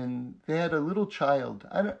 and they had a little child.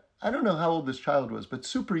 I don't know how old this child was, but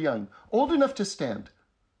super young. Old enough to stand,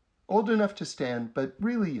 but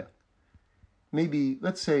really young. Maybe,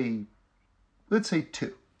 let's say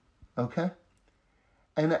 2, okay?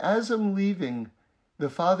 And as I'm leaving, the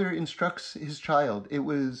father instructs his child, it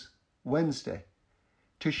was Wednesday,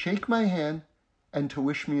 to shake my hand and to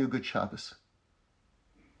wish me a good Shabbos.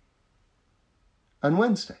 On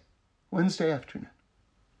Wednesday afternoon.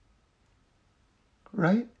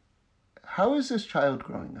 Right? How is this child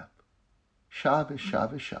growing up? Shabbos,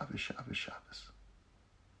 Shabbos, Shabbos, Shabbos, Shabbos.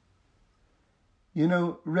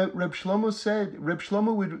 Reb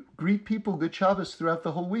Shlomo would greet people good Shabbos throughout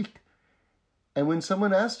the whole week. And when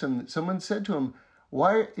someone said to him,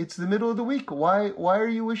 why, it's the middle of the week, why are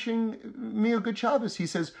you wishing me a good Shabbos? He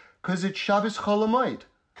says, because it's Shabbos Chol Hamoed.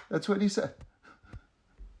 That's what he said.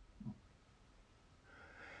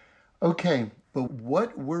 Okay, but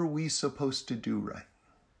what were we supposed to do right?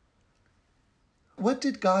 What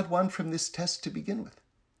did God want from this test to begin with?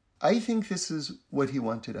 I think this is what he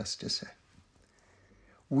wanted us to say.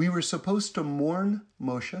 We were supposed to mourn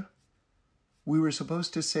Moshe. We were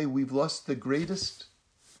supposed to say we've lost the greatest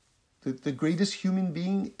human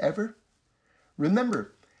being ever.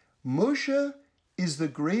 Remember, Moshe is the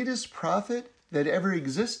greatest prophet that ever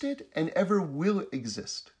existed and ever will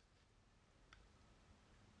exist.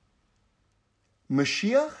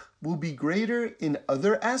 Mashiach will be greater in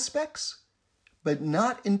other aspects, but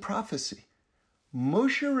not in prophecy.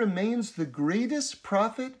 Moshe remains the greatest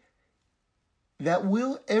prophet that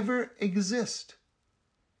will ever exist.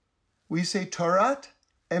 We say Torah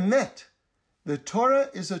Emet. The Torah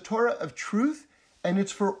is a Torah of truth, and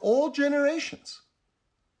it's for all generations.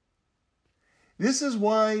 This is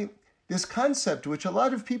why this concept, which a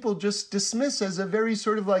lot of people just dismiss as a very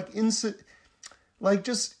sort of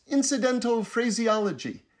just incidental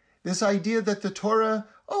phraseology, this idea that the Torah,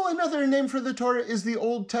 another name for the Torah is the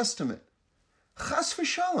Old Testament. Chas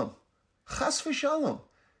v'shalom. Chas v'shalom.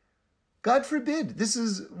 God forbid. This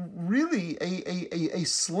is really a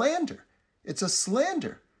slander. It's a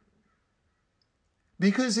slander.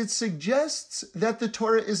 Because it suggests that the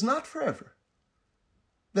Torah is not forever.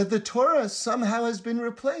 That the Torah somehow has been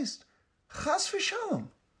replaced. Chas v'shalom.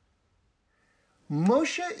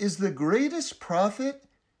 Moshe is the greatest prophet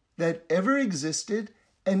that ever existed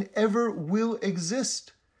and ever will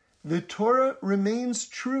exist. The Torah remains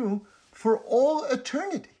true for all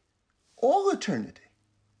eternity. All eternity.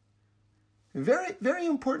 Very, very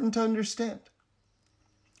important to understand.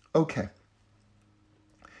 Okay.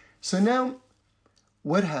 So now,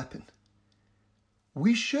 what happened?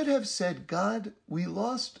 We should have said, God, we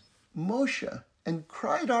lost Moshe, and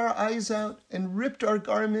cried our eyes out and ripped our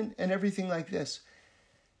garment and everything like this.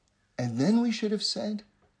 And then we should have said,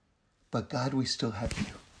 but God, we still have you.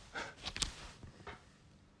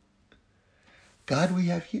 God, we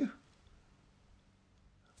have you.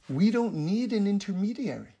 We don't need an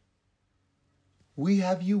intermediary. We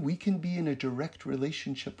have you. We can be in a direct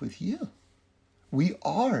relationship with you. We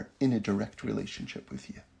are in a direct relationship with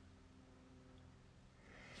you.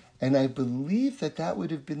 And I believe that would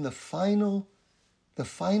have been the final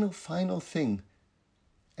thing.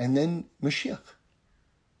 And then Mashiach.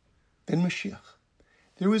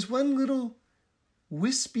 There was one little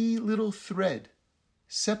wispy little thread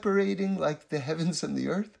separating like the heavens and the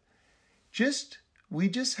earth. We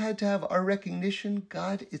just had to have our recognition,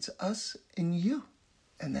 God, it's us and you.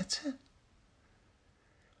 And that's it.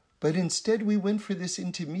 But instead we went for this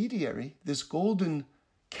intermediary, this golden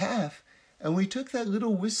calf, and we took that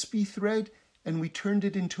little wispy thread and we turned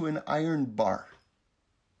it into an iron bar.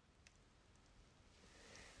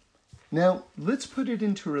 Now, let's put it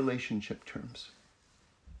into relationship terms.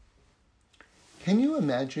 Can you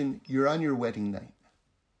imagine you're on your wedding night?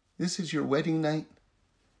 This is your wedding night.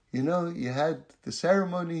 You know, you had the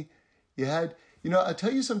ceremony. I'll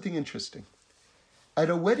tell you something interesting. At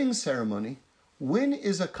a wedding ceremony, when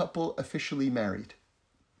is a couple officially married?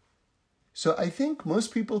 So I think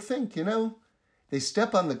most people think, they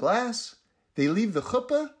step on the glass, they leave the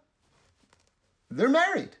chuppah, they're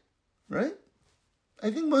married, right? I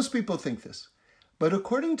think most people think this. But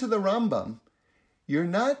according to the Rambam, you're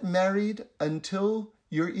not married until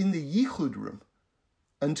you're in the yichud room,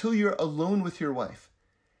 until you're alone with your wife.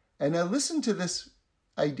 And now listen to this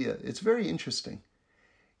idea. It's very interesting.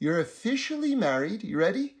 You're officially married, you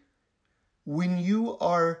ready? When you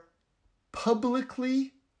are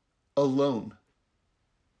publicly alone.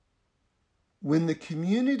 When the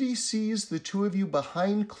community sees the two of you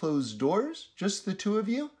behind closed doors, just the two of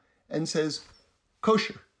you, and says,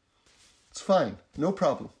 kosher, it's fine, no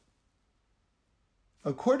problem.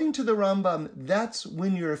 According to the Rambam, that's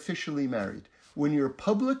when you're officially married, when you're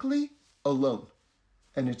publicly alone,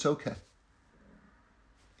 and it's okay.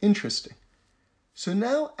 Interesting. So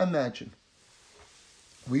now imagine,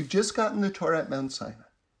 we've just gotten the Torah at Mount Sinai.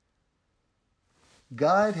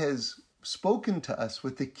 God has spoken to us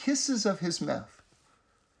with the kisses of his mouth.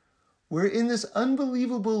 We're in this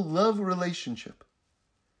unbelievable love relationship.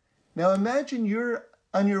 Now imagine you're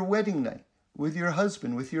on your wedding night with your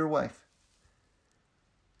husband, with your wife.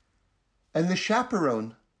 And the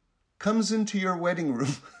chaperone comes into your wedding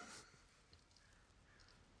room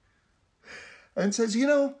and says,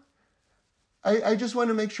 I just want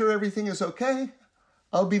to make sure everything is okay.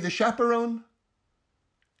 I'll be the chaperone.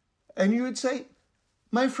 And you would say,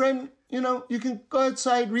 my friend, you can go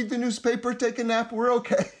outside, read the newspaper, take a nap, we're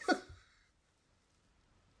okay.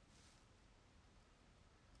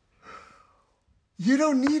 You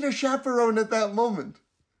don't need a chaperone at that moment.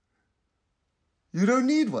 You don't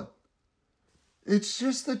need one. It's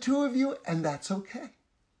just the two of you, and that's okay.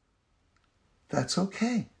 That's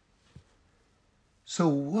okay. So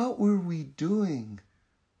what were we doing?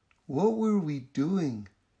 What were we doing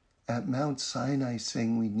at Mount Sinai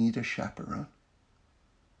saying we need a chaperone?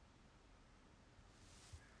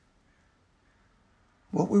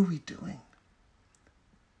 What were we doing?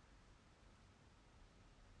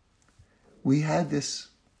 We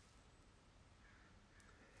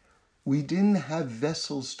didn't have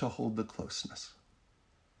vessels to hold the closeness.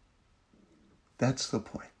 That's the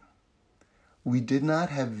point. We did not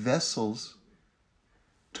have vessels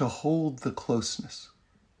to hold the closeness.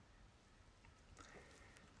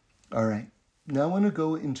 All right, now I want to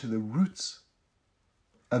go into the roots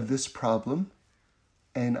of this problem,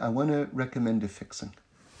 and I want to recommend a fixing.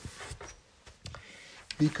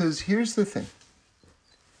 Because here's the thing.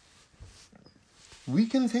 We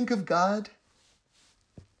can think of God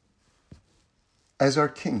as our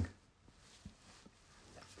king.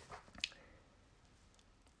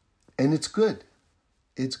 And it's good.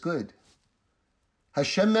 It's good.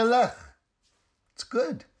 Hashem Melech. It's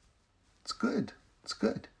good. It's good. It's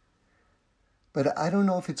good. But I don't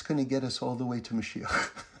know if it's going to get us all the way to Mashiach.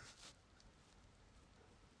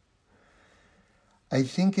 I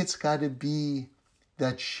think it's got to be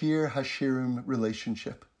that Shir Hashirim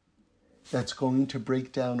relationship that's going to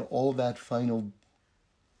break down all that final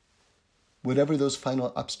whatever those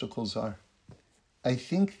final obstacles are. I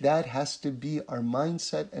think that has to be our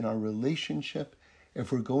mindset and our relationship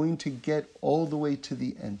if we're going to get all the way to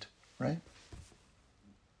the end, right?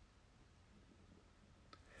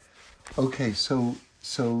 Okay, so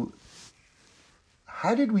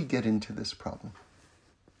how did we get into this problem?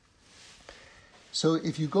 So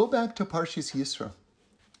if you go back to Parshas Yisro,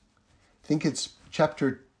 I think it's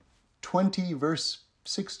chapter 20, verse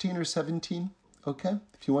 16 or 17, okay?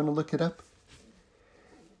 If you want to look it up.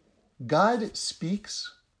 God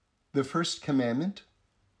speaks the first commandment,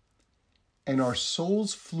 and our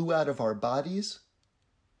souls flew out of our bodies,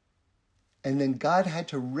 and then God had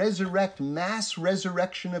to resurrect, mass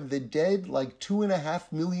resurrection of the dead, like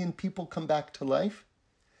 2.5 million people come back to life.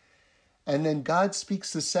 And then God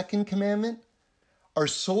speaks the second commandment, our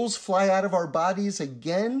souls fly out of our bodies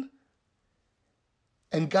again,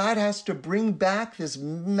 and God has to bring back this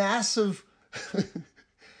massive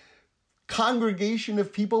congregation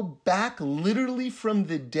of people back literally from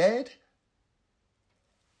the dead.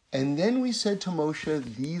 And then we said to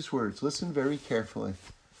Moshe these words, listen very carefully.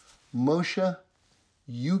 Moshe,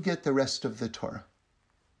 you get the rest of the Torah.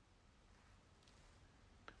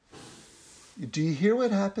 Do you hear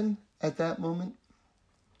what happened at that moment?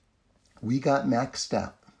 We got maxed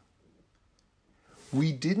out.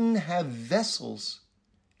 We didn't have vessels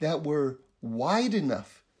that were wide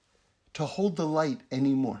enough to hold the light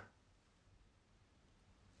anymore.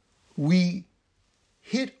 We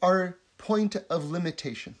hit our point of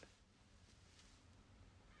limitation.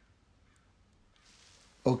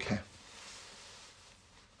 Okay.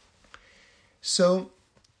 So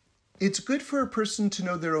it's good for a person to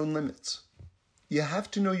know their own limits. You have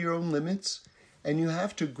to know your own limits, and you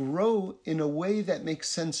have to grow in a way that makes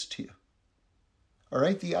sense to you. All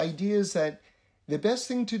right? The idea is that the best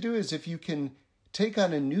thing to do is if you can take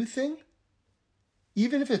on a new thing,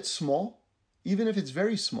 even if it's small, even if it's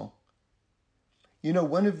very small. You know,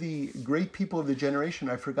 one of the great people of the generation,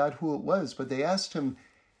 I forgot who it was, but they asked him,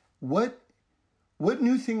 what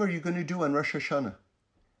new thing are you going to do on Rosh Hashanah?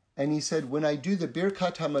 And he said, when I do the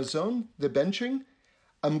Birkat Hamazon, the benching,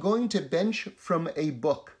 I'm going to bench from a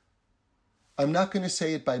book. I'm not going to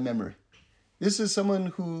say it by memory. This is someone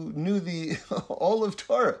who knew the all of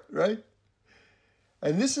Torah, right?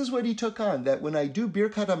 And this is what he took on, that when I do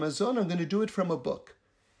Birkat Hamazon, I'm going to do it from a book.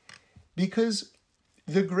 Because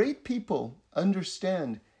the great people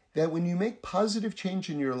understand that when you make positive change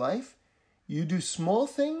in your life, you do small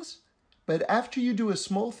things, but after you do a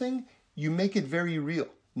small thing, you make it very real.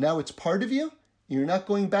 Now it's part of you, you're not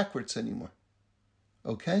going backwards anymore.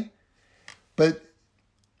 Okay?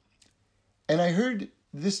 And I heard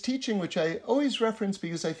this teaching, which I always reference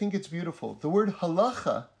because I think it's beautiful. The word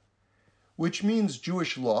halacha, which means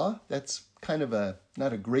Jewish law, that's kind of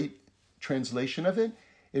not a great translation of it.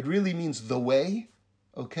 It really means the way,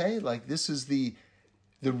 okay? Like this is the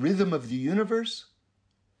rhythm of the universe,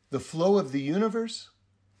 the flow of the universe.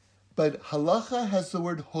 But halacha has the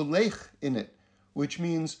word holech in it, which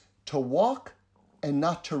means to walk and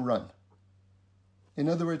not to run. In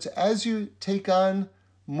other words, as you take on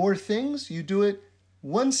more things, you do it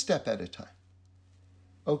one step at a time.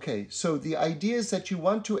 Okay, so the idea is that you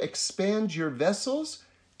want to expand your vessels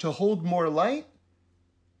to hold more light,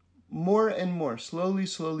 more and more, slowly,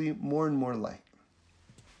 slowly, more and more light.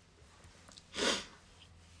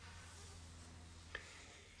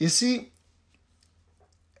 You see,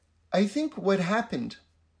 I think what happened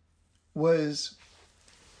was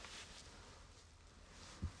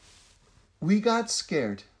we got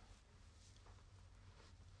scared.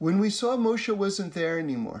 When we saw Moshe wasn't there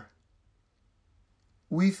anymore,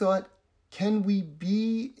 we thought, can we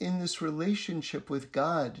be in this relationship with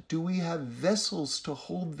God? Do we have vessels to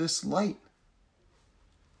hold this light?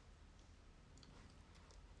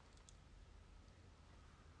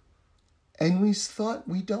 And we thought,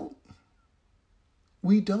 we don't.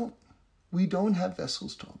 We don't. We don't have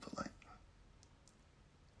vessels to hold the light.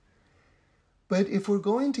 But if we're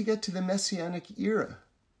going to get to the Messianic era,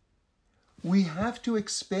 we have to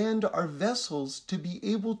expand our vessels to be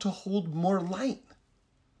able to hold more light.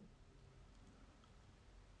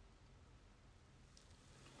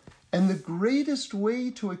 And the greatest way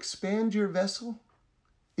to expand your vessel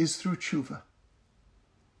is through tshuva.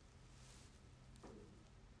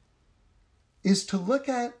 Is to look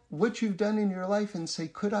at what you've done in your life and say,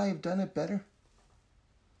 could I have done it better?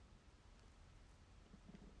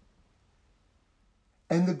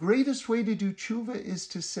 And the greatest way to do tshuva is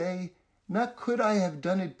to say, not could I have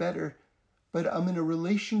done it better, but I'm in a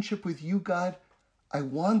relationship with you, God. I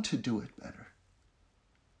want to do it better.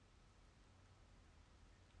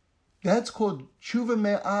 That's called tshuva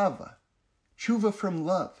me'ava, tshuva from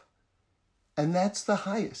love. And that's the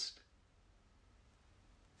highest.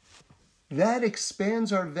 That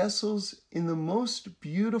expands our vessels in the most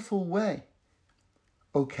beautiful way.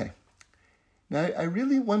 Okay. Now, I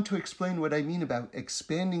really want to explain what I mean about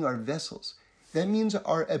expanding our vessels. That means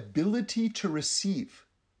our ability to receive.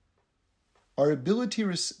 Our ability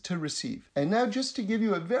to receive. And now just to give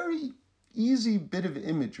you a very easy bit of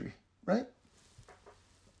imagery, right?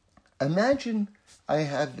 Imagine I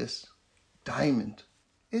have this diamond.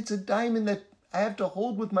 It's a diamond that I have to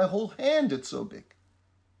hold with my whole hand. It's so big.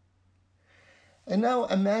 And now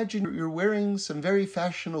imagine you're wearing some very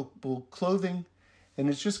fashionable clothing and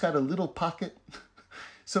it's just got a little pocket.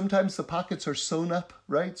 Sometimes the pockets are sewn up,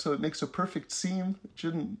 right? So it makes a perfect seam. It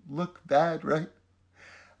shouldn't look bad, right?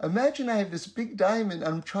 Imagine I have this big diamond.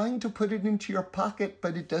 I'm trying to put it into your pocket,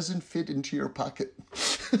 but it doesn't fit into your pocket.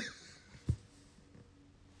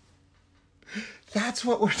 That's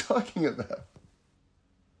what we're talking about.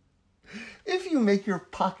 If you make your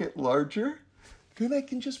pocket larger, then I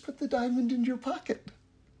can just put the diamond in your pocket.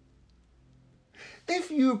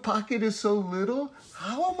 If your pocket is so little,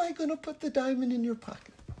 how am I going to put the diamond in your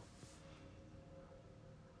pocket?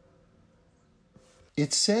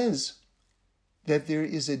 It says that there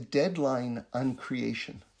is a deadline on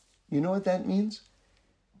creation. You know what that means?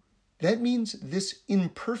 That means this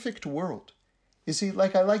imperfect world. You see,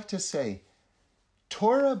 like I like to say,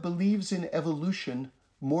 Torah believes in evolution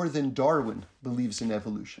more than Darwin believes in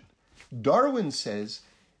evolution. Darwin says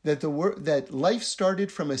that that life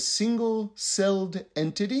started from a single-celled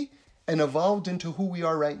entity and evolved into who we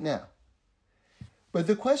are right now. But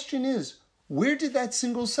the question is, where did that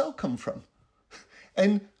single cell come from?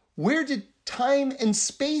 And where did time and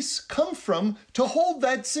space come from to hold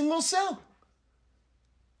that single cell?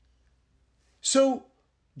 So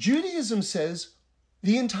Judaism says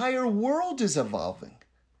the entire world is evolving,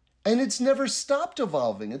 and it's never stopped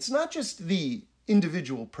evolving. It's not just the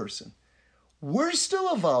individual person. We're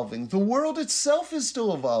still evolving. The world itself is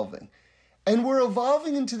still evolving. And we're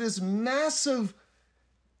evolving into this massive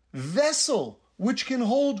vessel which can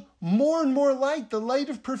hold more and more light, the light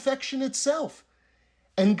of perfection itself.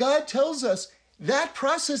 And God tells us that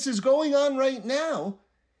process is going on right now,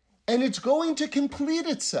 and it's going to complete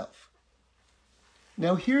itself.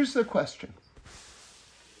 Now, here's the question.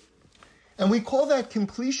 And we call that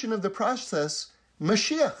completion of the process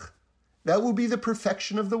Mashiach. That will be the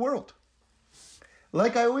perfection of the world.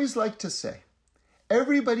 Like I always like to say,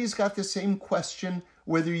 everybody's got the same question,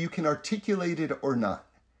 whether you can articulate it or not,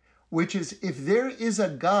 which is, if there is a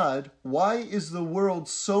God, why is the world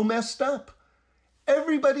so messed up?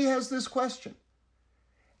 Everybody has this question.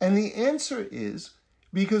 And the answer is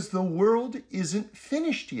because the world isn't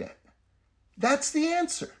finished yet. That's the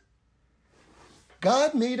answer.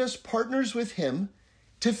 God made us partners with him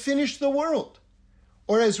to finish the world.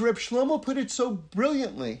 Or as Reb Shlomo put it so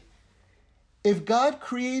brilliantly, if God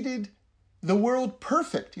created the world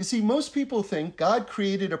perfect, you see, most people think God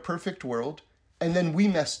created a perfect world and then we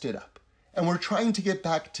messed it up and we're trying to get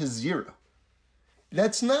back to zero.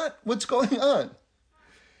 That's not what's going on.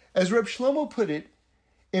 As Reb Shlomo put it,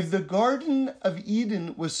 if the Garden of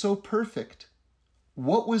Eden was so perfect,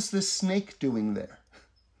 what was the snake doing there?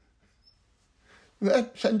 Isn't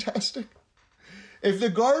that fantastic? If the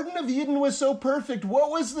Garden of Eden was so perfect,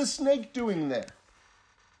 what was the snake doing there?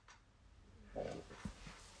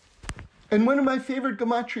 And one of my favorite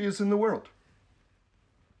gematrias in the world.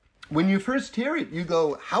 When you first hear it, you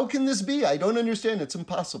go, how can this be? I don't understand. It's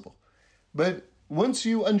impossible. But once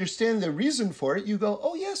you understand the reason for it, you go,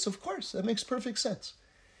 oh yes, of course. That makes perfect sense.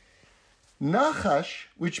 Nachash,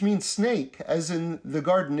 which means snake, as in the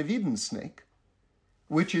Garden of Eden snake,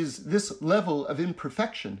 which is this level of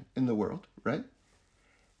imperfection in the world, right?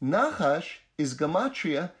 Nachash is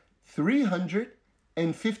gematria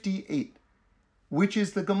 358, which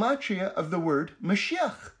is the gematria of the word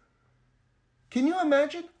Mashiach. Can you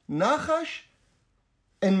imagine? Nachash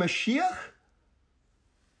and Mashiach,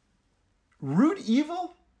 root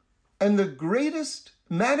evil and the greatest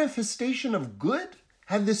manifestation of good,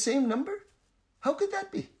 have the same number? How could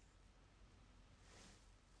that be?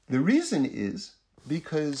 The reason is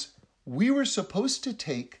because we were supposed to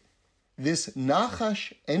take this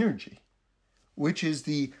Nachash energy, which is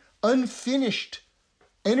the unfinished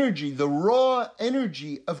energy, the raw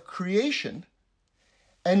energy of creation,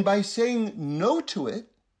 and by saying no to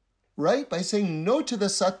it, right? By saying no to the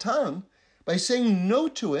Satan, by saying no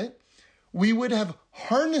to it, we would have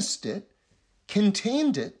harnessed it,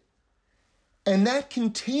 contained it, and that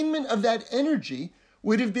containment of that energy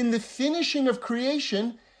would have been the finishing of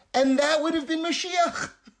creation, and that would have been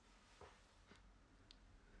Mashiach.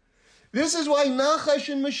 This is why Nachash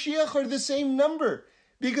and Mashiach are the same number,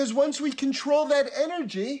 Because once we control that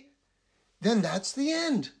energy, then that's the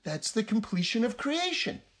end. That's the completion of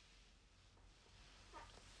creation.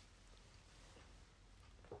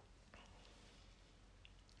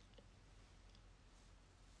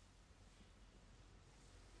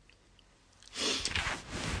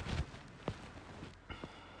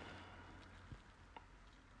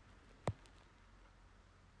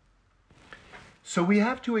 So we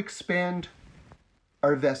have to expand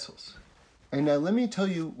our vessels. And now let me tell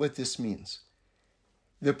you what this means.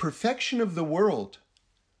 The perfection of the world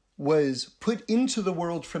was put into the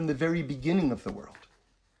world from the very beginning of the world.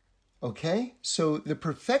 Okay? So the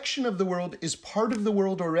perfection of the world is part of the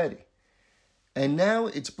world already. And now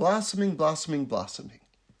it's blossoming, blossoming, blossoming.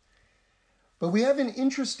 But we have an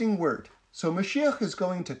interesting word. So Mashiach is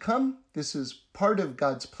going to come. This is part of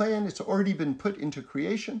God's plan. It's already been put into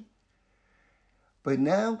creation. But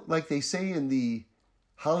now, like they say in the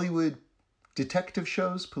Hollywood detective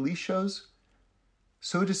shows, police shows,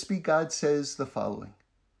 so to speak, God says the following: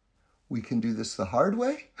 we can do this the hard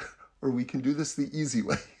way, or we can do this the easy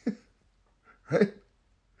way. Right?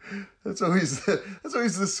 That's always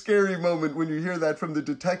the scary moment when you hear that from the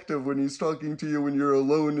detective when he's talking to you when you're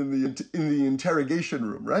alone in the interrogation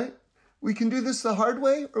room, right? We can do this the hard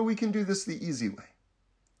way, or we can do this the easy way.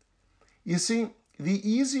 You see, the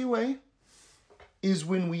easy way is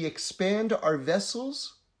when we expand our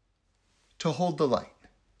vessels to hold the light.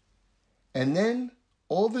 And then,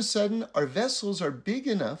 all of a sudden, our vessels are big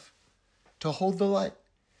enough to hold the light.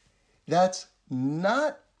 That's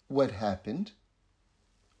not what happened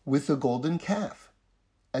with the golden calf.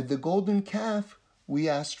 At the golden calf, we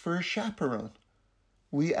asked for a chaperone.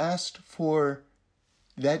 We asked for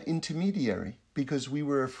that intermediary because we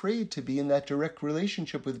were afraid to be in that direct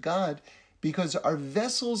relationship with God because our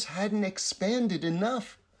vessels hadn't expanded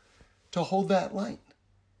enough to hold that light.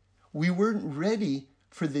 We weren't ready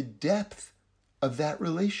for the depth of that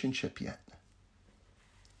relationship yet.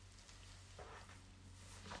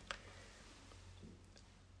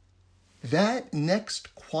 That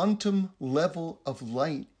next quantum level of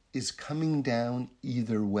light is coming down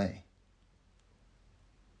either way.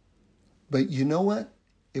 But you know what?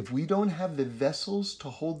 If we don't have the vessels to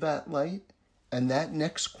hold that light, and that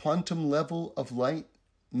next quantum level of light,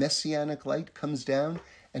 messianic light, comes down,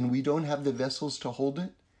 and we don't have the vessels to hold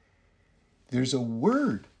it, there's a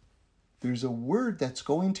word that's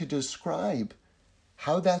going to describe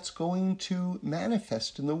how that's going to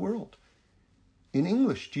manifest in the world. In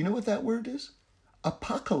English, do you know what that word is?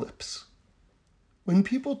 Apocalypse. When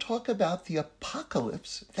people talk about the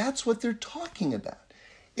apocalypse, that's what they're talking about.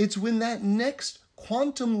 It's when that next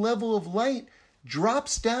quantum level of light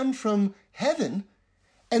drops down from heaven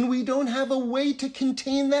and we don't have a way to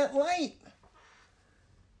contain that light.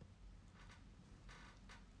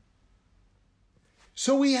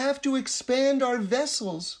 So we have to expand our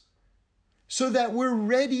vessels so that we're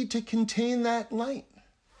ready to contain that light.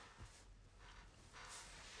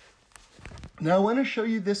 Now I want to show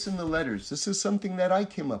you this in the letters. This is something that I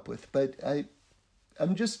came up with, but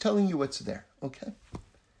I'm just telling you what's there, okay?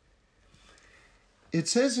 It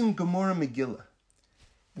says in Gemara Megillah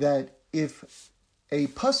that if a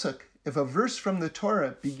verse from the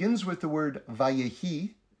Torah begins with the word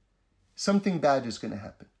Vayehi, something bad is going to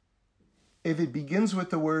happen. If it begins with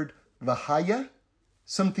the word Vahaya,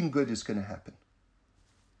 something good is going to happen.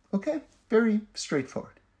 Okay? Very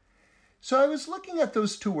straightforward. So I was looking at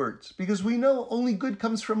those two words because we know only good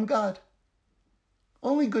comes from God.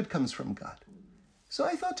 Only good comes from God. So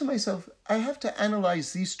I thought to myself, I have to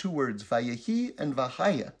analyze these two words, Vayehi and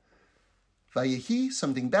Vahaya. Vayehi,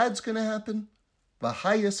 something bad's going to happen.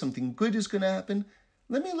 Vahaya, something good is going to happen.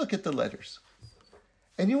 Let me look at the letters.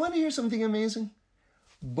 And you want to hear something amazing?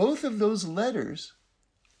 Both of those letters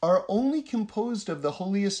are only composed of the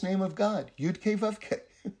holiest name of God, Yud-Kei Vav-Kei.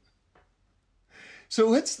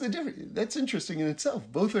 So what's the difference? That's interesting in itself.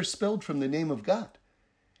 Both are spelled from the name of God.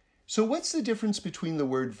 So what's the difference between the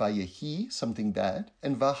word Vayehi, something bad,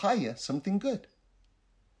 and Vahaya, something good?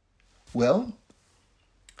 Well,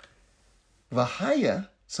 Vahaya,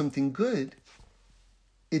 something good,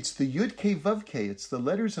 it's the Yud-Kei Vav-Kei. It's the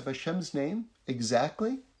letters of Hashem's name,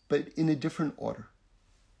 exactly, but in a different order.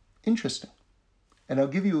 Interesting. And I'll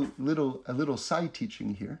give you a little side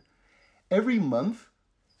teaching here. Every month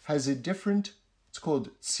has a different, it's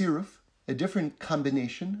called tziruf, a different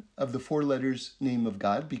combination of the four letters name of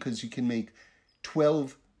God, because you can make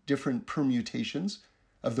 12 different permutations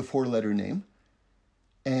of the four-letter name,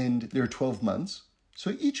 and there are 12 months.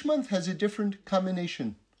 So each month has a different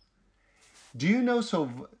combination. Do you know,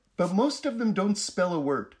 but most of them don't spell a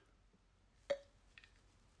word.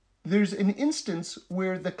 there's an instance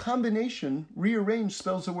where the combination rearranged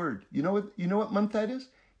spells a word. You know what month that is?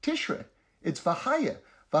 Tishrei. It's Vahaya.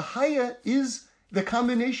 Vahaya is the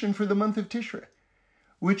combination for the month of Tishrei,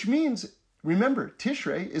 which means, remember,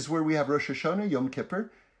 Tishrei is where we have Rosh Hashanah, Yom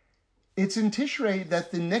Kippur. It's in Tishrei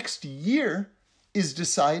that the next year is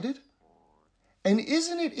decided. And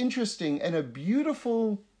isn't it interesting and a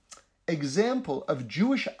beautiful example of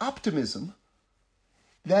Jewish optimism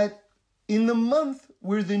that in the month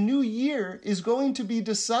where the new year is going to be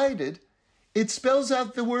decided, it spells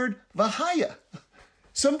out the word Vahaya.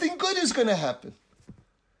 Something good is going to happen.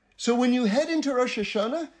 So when you head into Rosh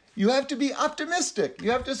Hashanah, you have to be optimistic.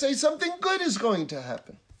 You have to say something good is going to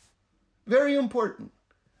happen. Very important.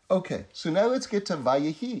 Okay, so now let's get to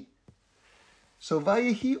Vayehi. So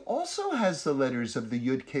Vayehi also has the letters of the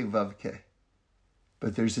Yud Ke Vav Ke,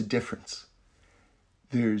 but there's a difference.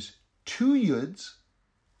 There's 2 Yuds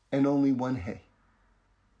and only 1 Hey.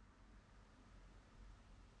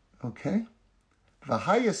 Okay?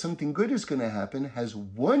 Vahaya, something good is going to happen, has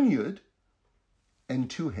 1 Yud and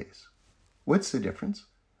 2 Heys. What's the difference?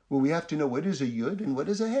 Well, we have to know what is a Yud and what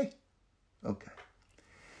is a Hey. Okay.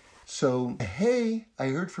 So a Hey, I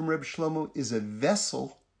heard from Reb Shlomo, is a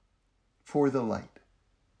vessel for the light.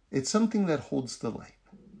 It's something that holds the light.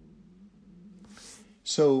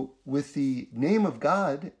 So with the name of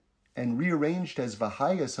God and rearranged as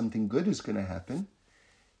Vahaya, something good is going to happen,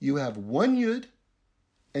 you have 1 Yud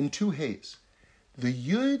and 2 Heys. The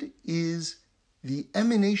Yud is the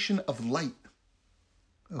emanation of light.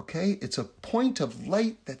 Okay? It's a point of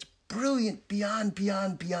light that's brilliant beyond.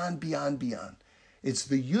 It's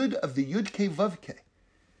the Yud of the Yud Ke Vav Ke.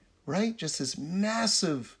 Right? Just this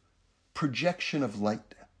massive projection of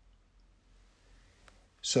light.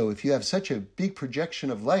 So if you have such a big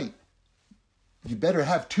projection of light, you better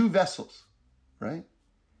have 2 vessels, right?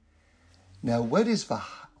 Now, what is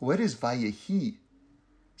Vayehi?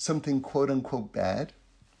 Something quote-unquote bad?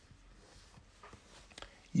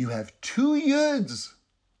 You have 2 Yuds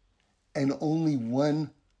and only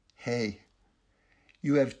 1 Hey.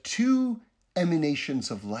 You have 2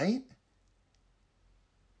 emanations of light,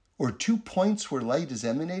 or 2 points where light is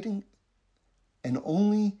emanating, and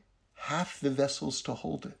only half the vessels to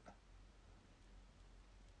hold it.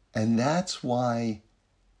 And that's why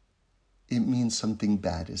it means something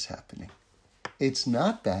bad is happening. It's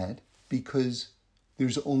not bad because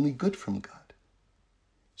there's only good from God.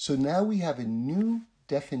 So now we have a new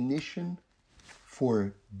definition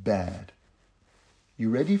for bad. You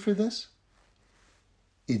ready for this?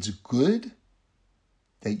 It's good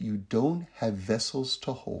that you don't have vessels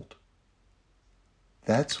to hold.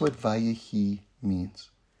 That's what Vayehi means.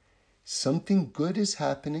 Something good is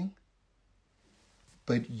happening,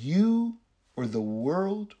 but you or the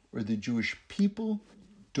world or the Jewish people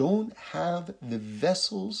don't have the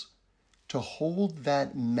vessels to hold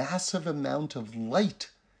that massive amount of light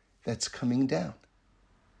that's coming down.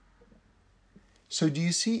 So do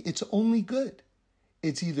you see? It's only good.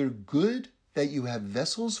 It's either good that you have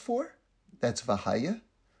vessels for, that's Vahaya,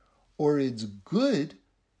 or it's good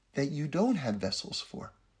that you don't have vessels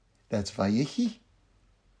for, that's Vayehi.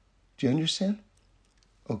 Do you understand?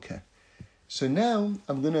 Okay. So now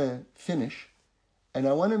I'm going to finish, and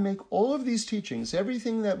I want to make all of these teachings,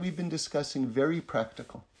 everything that we've been discussing, very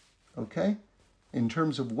practical. Okay? In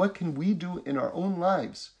terms of what can we do in our own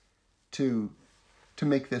lives to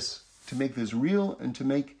make this real and to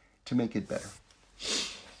make it better.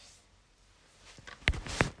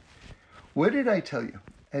 What did I tell you?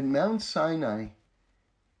 At Mount Sinai,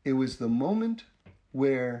 it was the moment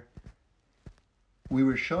where we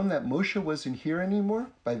were shown that Moshe wasn't here anymore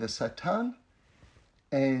by the Satan,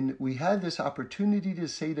 and we had this opportunity to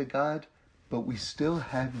say to God, but we still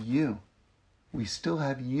have you. We still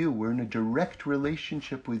have you. We're in a direct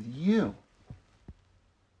relationship with you.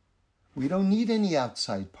 We don't need any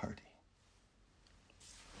outside party.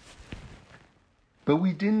 But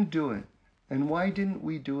we didn't do it. And why didn't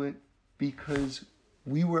we do it? Because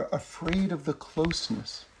we were afraid of the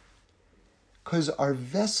closeness. Because our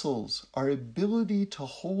vessels, our ability to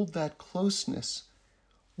hold that closeness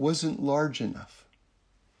wasn't large enough.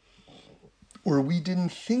 Or we didn't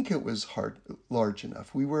think it was large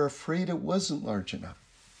enough. We were afraid it wasn't large enough.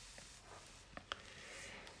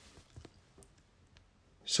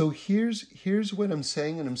 So here's what I'm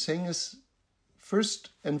saying, and I'm saying this first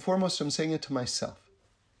and foremost, I'm saying it to myself.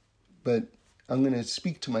 But I'm going to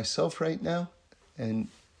speak to myself right now, and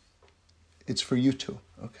it's for you too,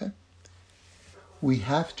 okay? We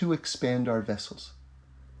have to expand our vessels.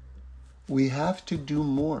 We have to do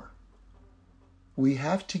more. We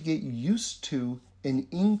have to get used to an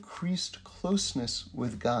increased closeness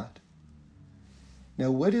with God. Now,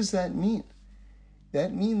 what does that mean?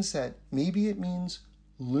 That means that maybe it means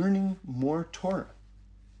learning more Torah.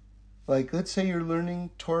 Like, let's say you're learning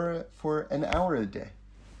Torah for an hour a day.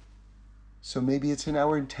 So maybe it's an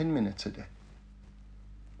hour and 10 minutes a day.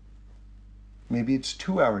 Maybe it's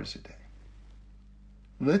 2 hours a day.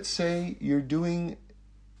 Let's say you're doing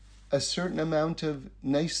a certain amount of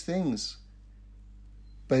nice things,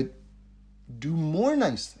 but do more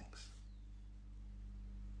nice things.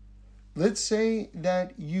 Let's say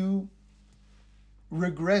that you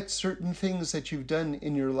regret certain things that you've done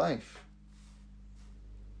in your life.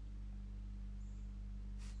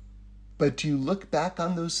 But do you look back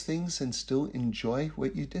on those things and still enjoy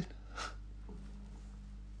what you did?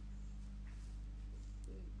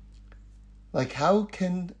 Like, how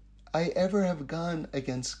can I ever have gone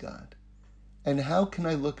against God? And how can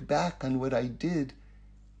I look back on what I did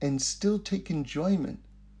and still take enjoyment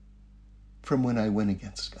from when I went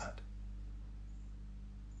against God?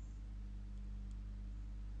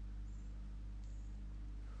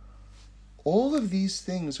 All of these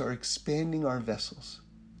things are expanding our vessels.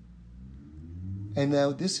 And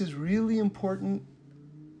now this is really important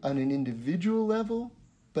on an individual level,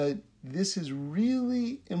 but this is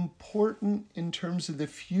really important in terms of the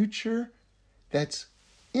future that's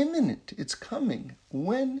imminent. It's coming.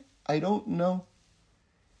 When? I don't know.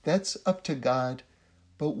 That's up to God.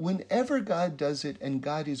 But whenever God does it, and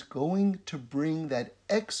God is going to bring that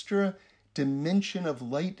extra dimension of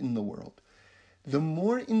light in the world, the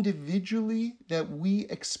more individually that we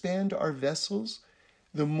expand our vessels,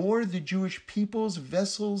 the more the Jewish people's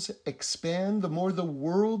vessels expand, the more the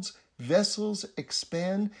world's vessels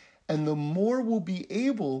expand, and the more we'll be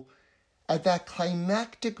able, at that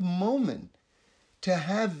climactic moment, to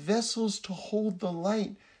have vessels to hold the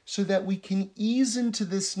light so that we can ease into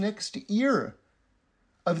this next era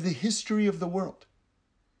of the history of the world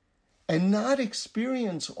and not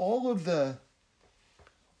experience all of the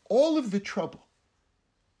trouble,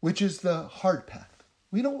 which is the hard path.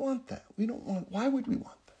 We don't want that. Why would we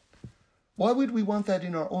want that? Why would we want that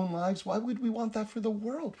in our own lives? Why would we want that for the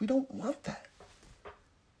world? We don't want that.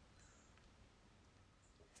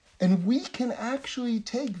 And we can actually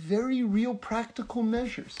take very real practical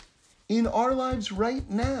measures in our lives right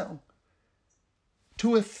now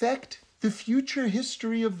to affect the future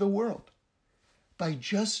history of the world by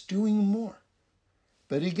just doing more.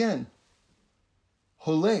 But again,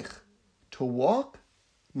 holech, to walk,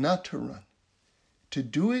 not to run. To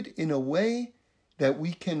do it in a way that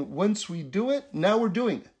we can, once we do it, now we're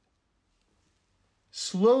doing it.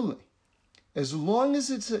 Slowly. As long as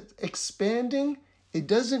it's expanding, it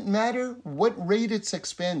doesn't matter what rate it's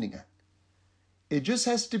expanding at. It just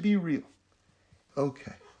has to be real.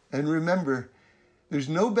 Okay. And remember, there's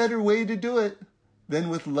no better way to do it than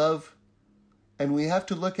with love. And we have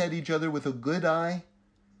to look at each other with a good eye.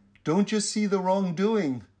 Don't just see the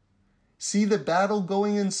wrongdoing. See the battle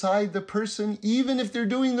going inside the person, even if they're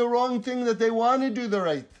doing the wrong thing, that they want to do the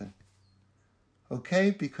right thing.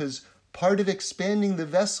 Okay? Because part of expanding the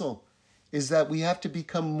vessel is that we have to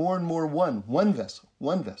become more and more one vessel.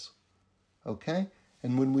 Okay?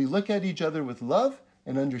 And when we look at each other with love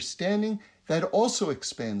and understanding, that also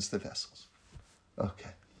expands the vessels.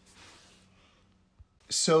 Okay.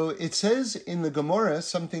 So it says in the Gemara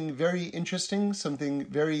something very interesting, something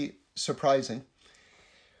very surprising,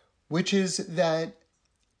 which is that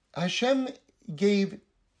Hashem gave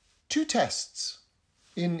 2 tests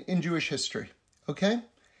in Jewish history. Okay?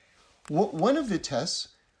 One of the tests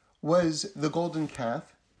was the golden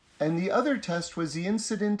calf, and the other test was the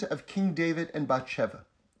incident of King David and Bathsheba.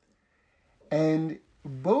 And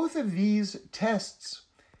both of these tests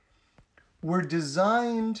were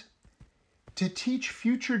designed to teach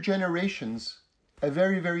future generations a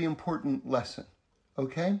very, very important lesson.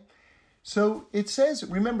 Okay? So it says,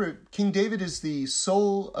 remember, King David is the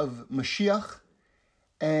soul of Mashiach,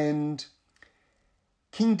 and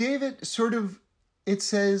King David it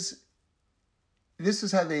says, this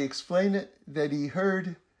is how they explain it, that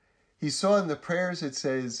he saw in the prayers, it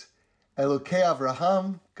says, Elokei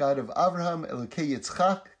Avraham, God of Avraham, Elokei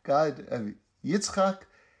Yitzchak, God of Yitzchak,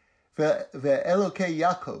 Elokei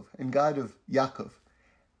Yaakov, and God of Yaakov.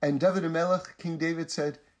 And David HaMelech, King David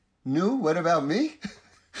said, "No, what about me?"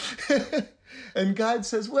 And God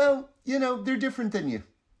says, well, they're different than you.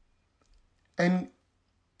 And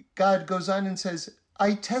God goes on and says,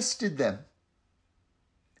 I tested them,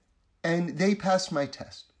 and they passed my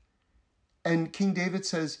test. And King David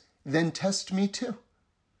says, then test me too.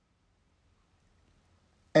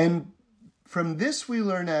 And from this we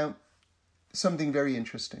learn out something very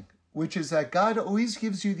interesting, which is that God always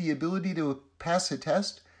gives you the ability to pass a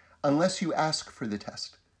test unless you ask for the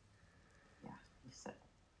test. Yeah, you said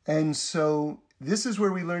And so this is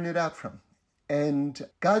where we learn it out from. And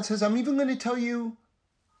God says, I'm even going to tell you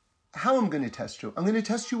how I'm going to test you. I'm going to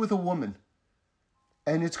test you with a woman.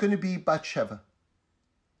 And it's going to be Bathsheba.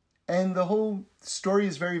 And the whole story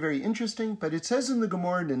is very, very interesting. But it says in the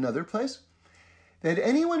Gemara in another place that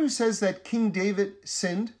anyone who says that King David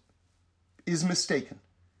sinned is mistaken.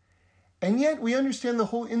 And yet we understand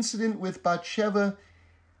the whole incident with Bathsheba,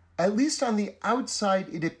 at least on the outside,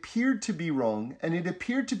 it appeared to be wrong. And it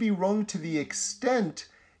appeared to be wrong to the extent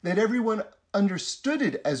that everyone understood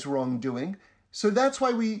it as wrongdoing. So that's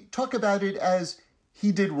why we talk about it as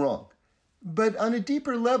he did wrong. But on a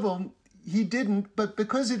deeper level, he didn't. But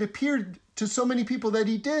because it appeared to so many people that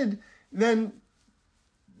he did, then,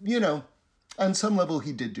 on some level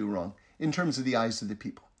he did do wrong in terms of the eyes of the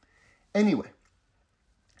people. Anyway,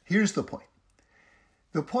 here's the point.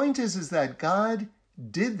 The point is that God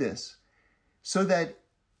did this so that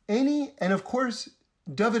and of course,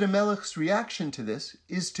 David HaMelech's reaction to this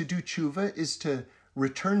is to do tshuva, is to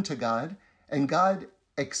return to God, and God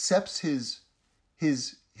accepts his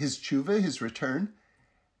tshuva, his return.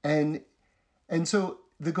 And so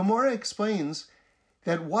the Gemara explains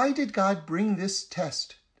that why did God bring this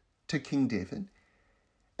test to King David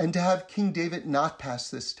and to have King David not pass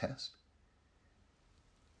this test?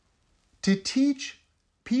 To teach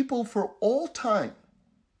people for all time,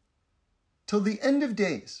 till the end of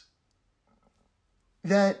days,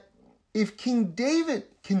 that if King David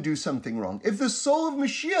can do something wrong, if the soul of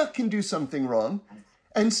Mashiach can do something wrong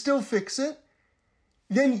and still fix it,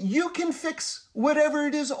 then you can fix whatever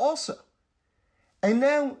it is also. And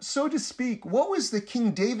now, so to speak, what was the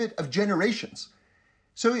King David of generations?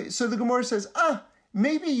 So the Gemara says,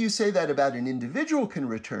 maybe you say that about an individual can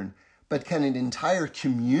return, but can an entire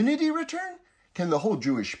community return? Can the whole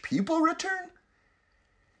Jewish people return?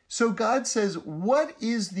 So God says, what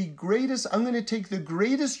is the greatest? I'm going to take the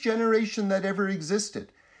greatest generation that ever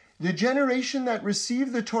existed, the generation that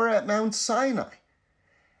received the Torah at Mount Sinai.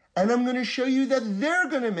 And I'm going to show you that they're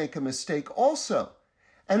going to make a mistake also.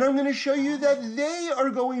 And I'm going to show you that they are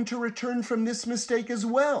going to return from this mistake as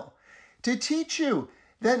well. To teach you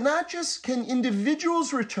that not just can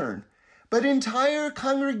individuals return, but entire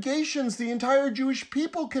congregations, the entire Jewish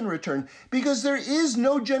people can return, because there is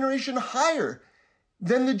no generation higher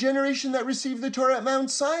than the generation that received the Torah at Mount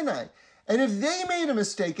Sinai. And if they made a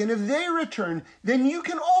mistake, and if they return, then you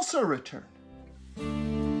can also return.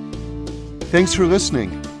 Thanks for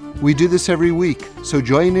listening. We do this every week, so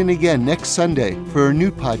join in again next Sunday for a new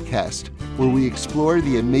podcast where we explore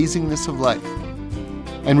the amazingness of life.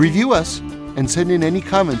 And review us and send in any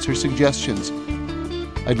comments or suggestions.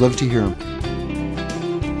 I'd love to hear them.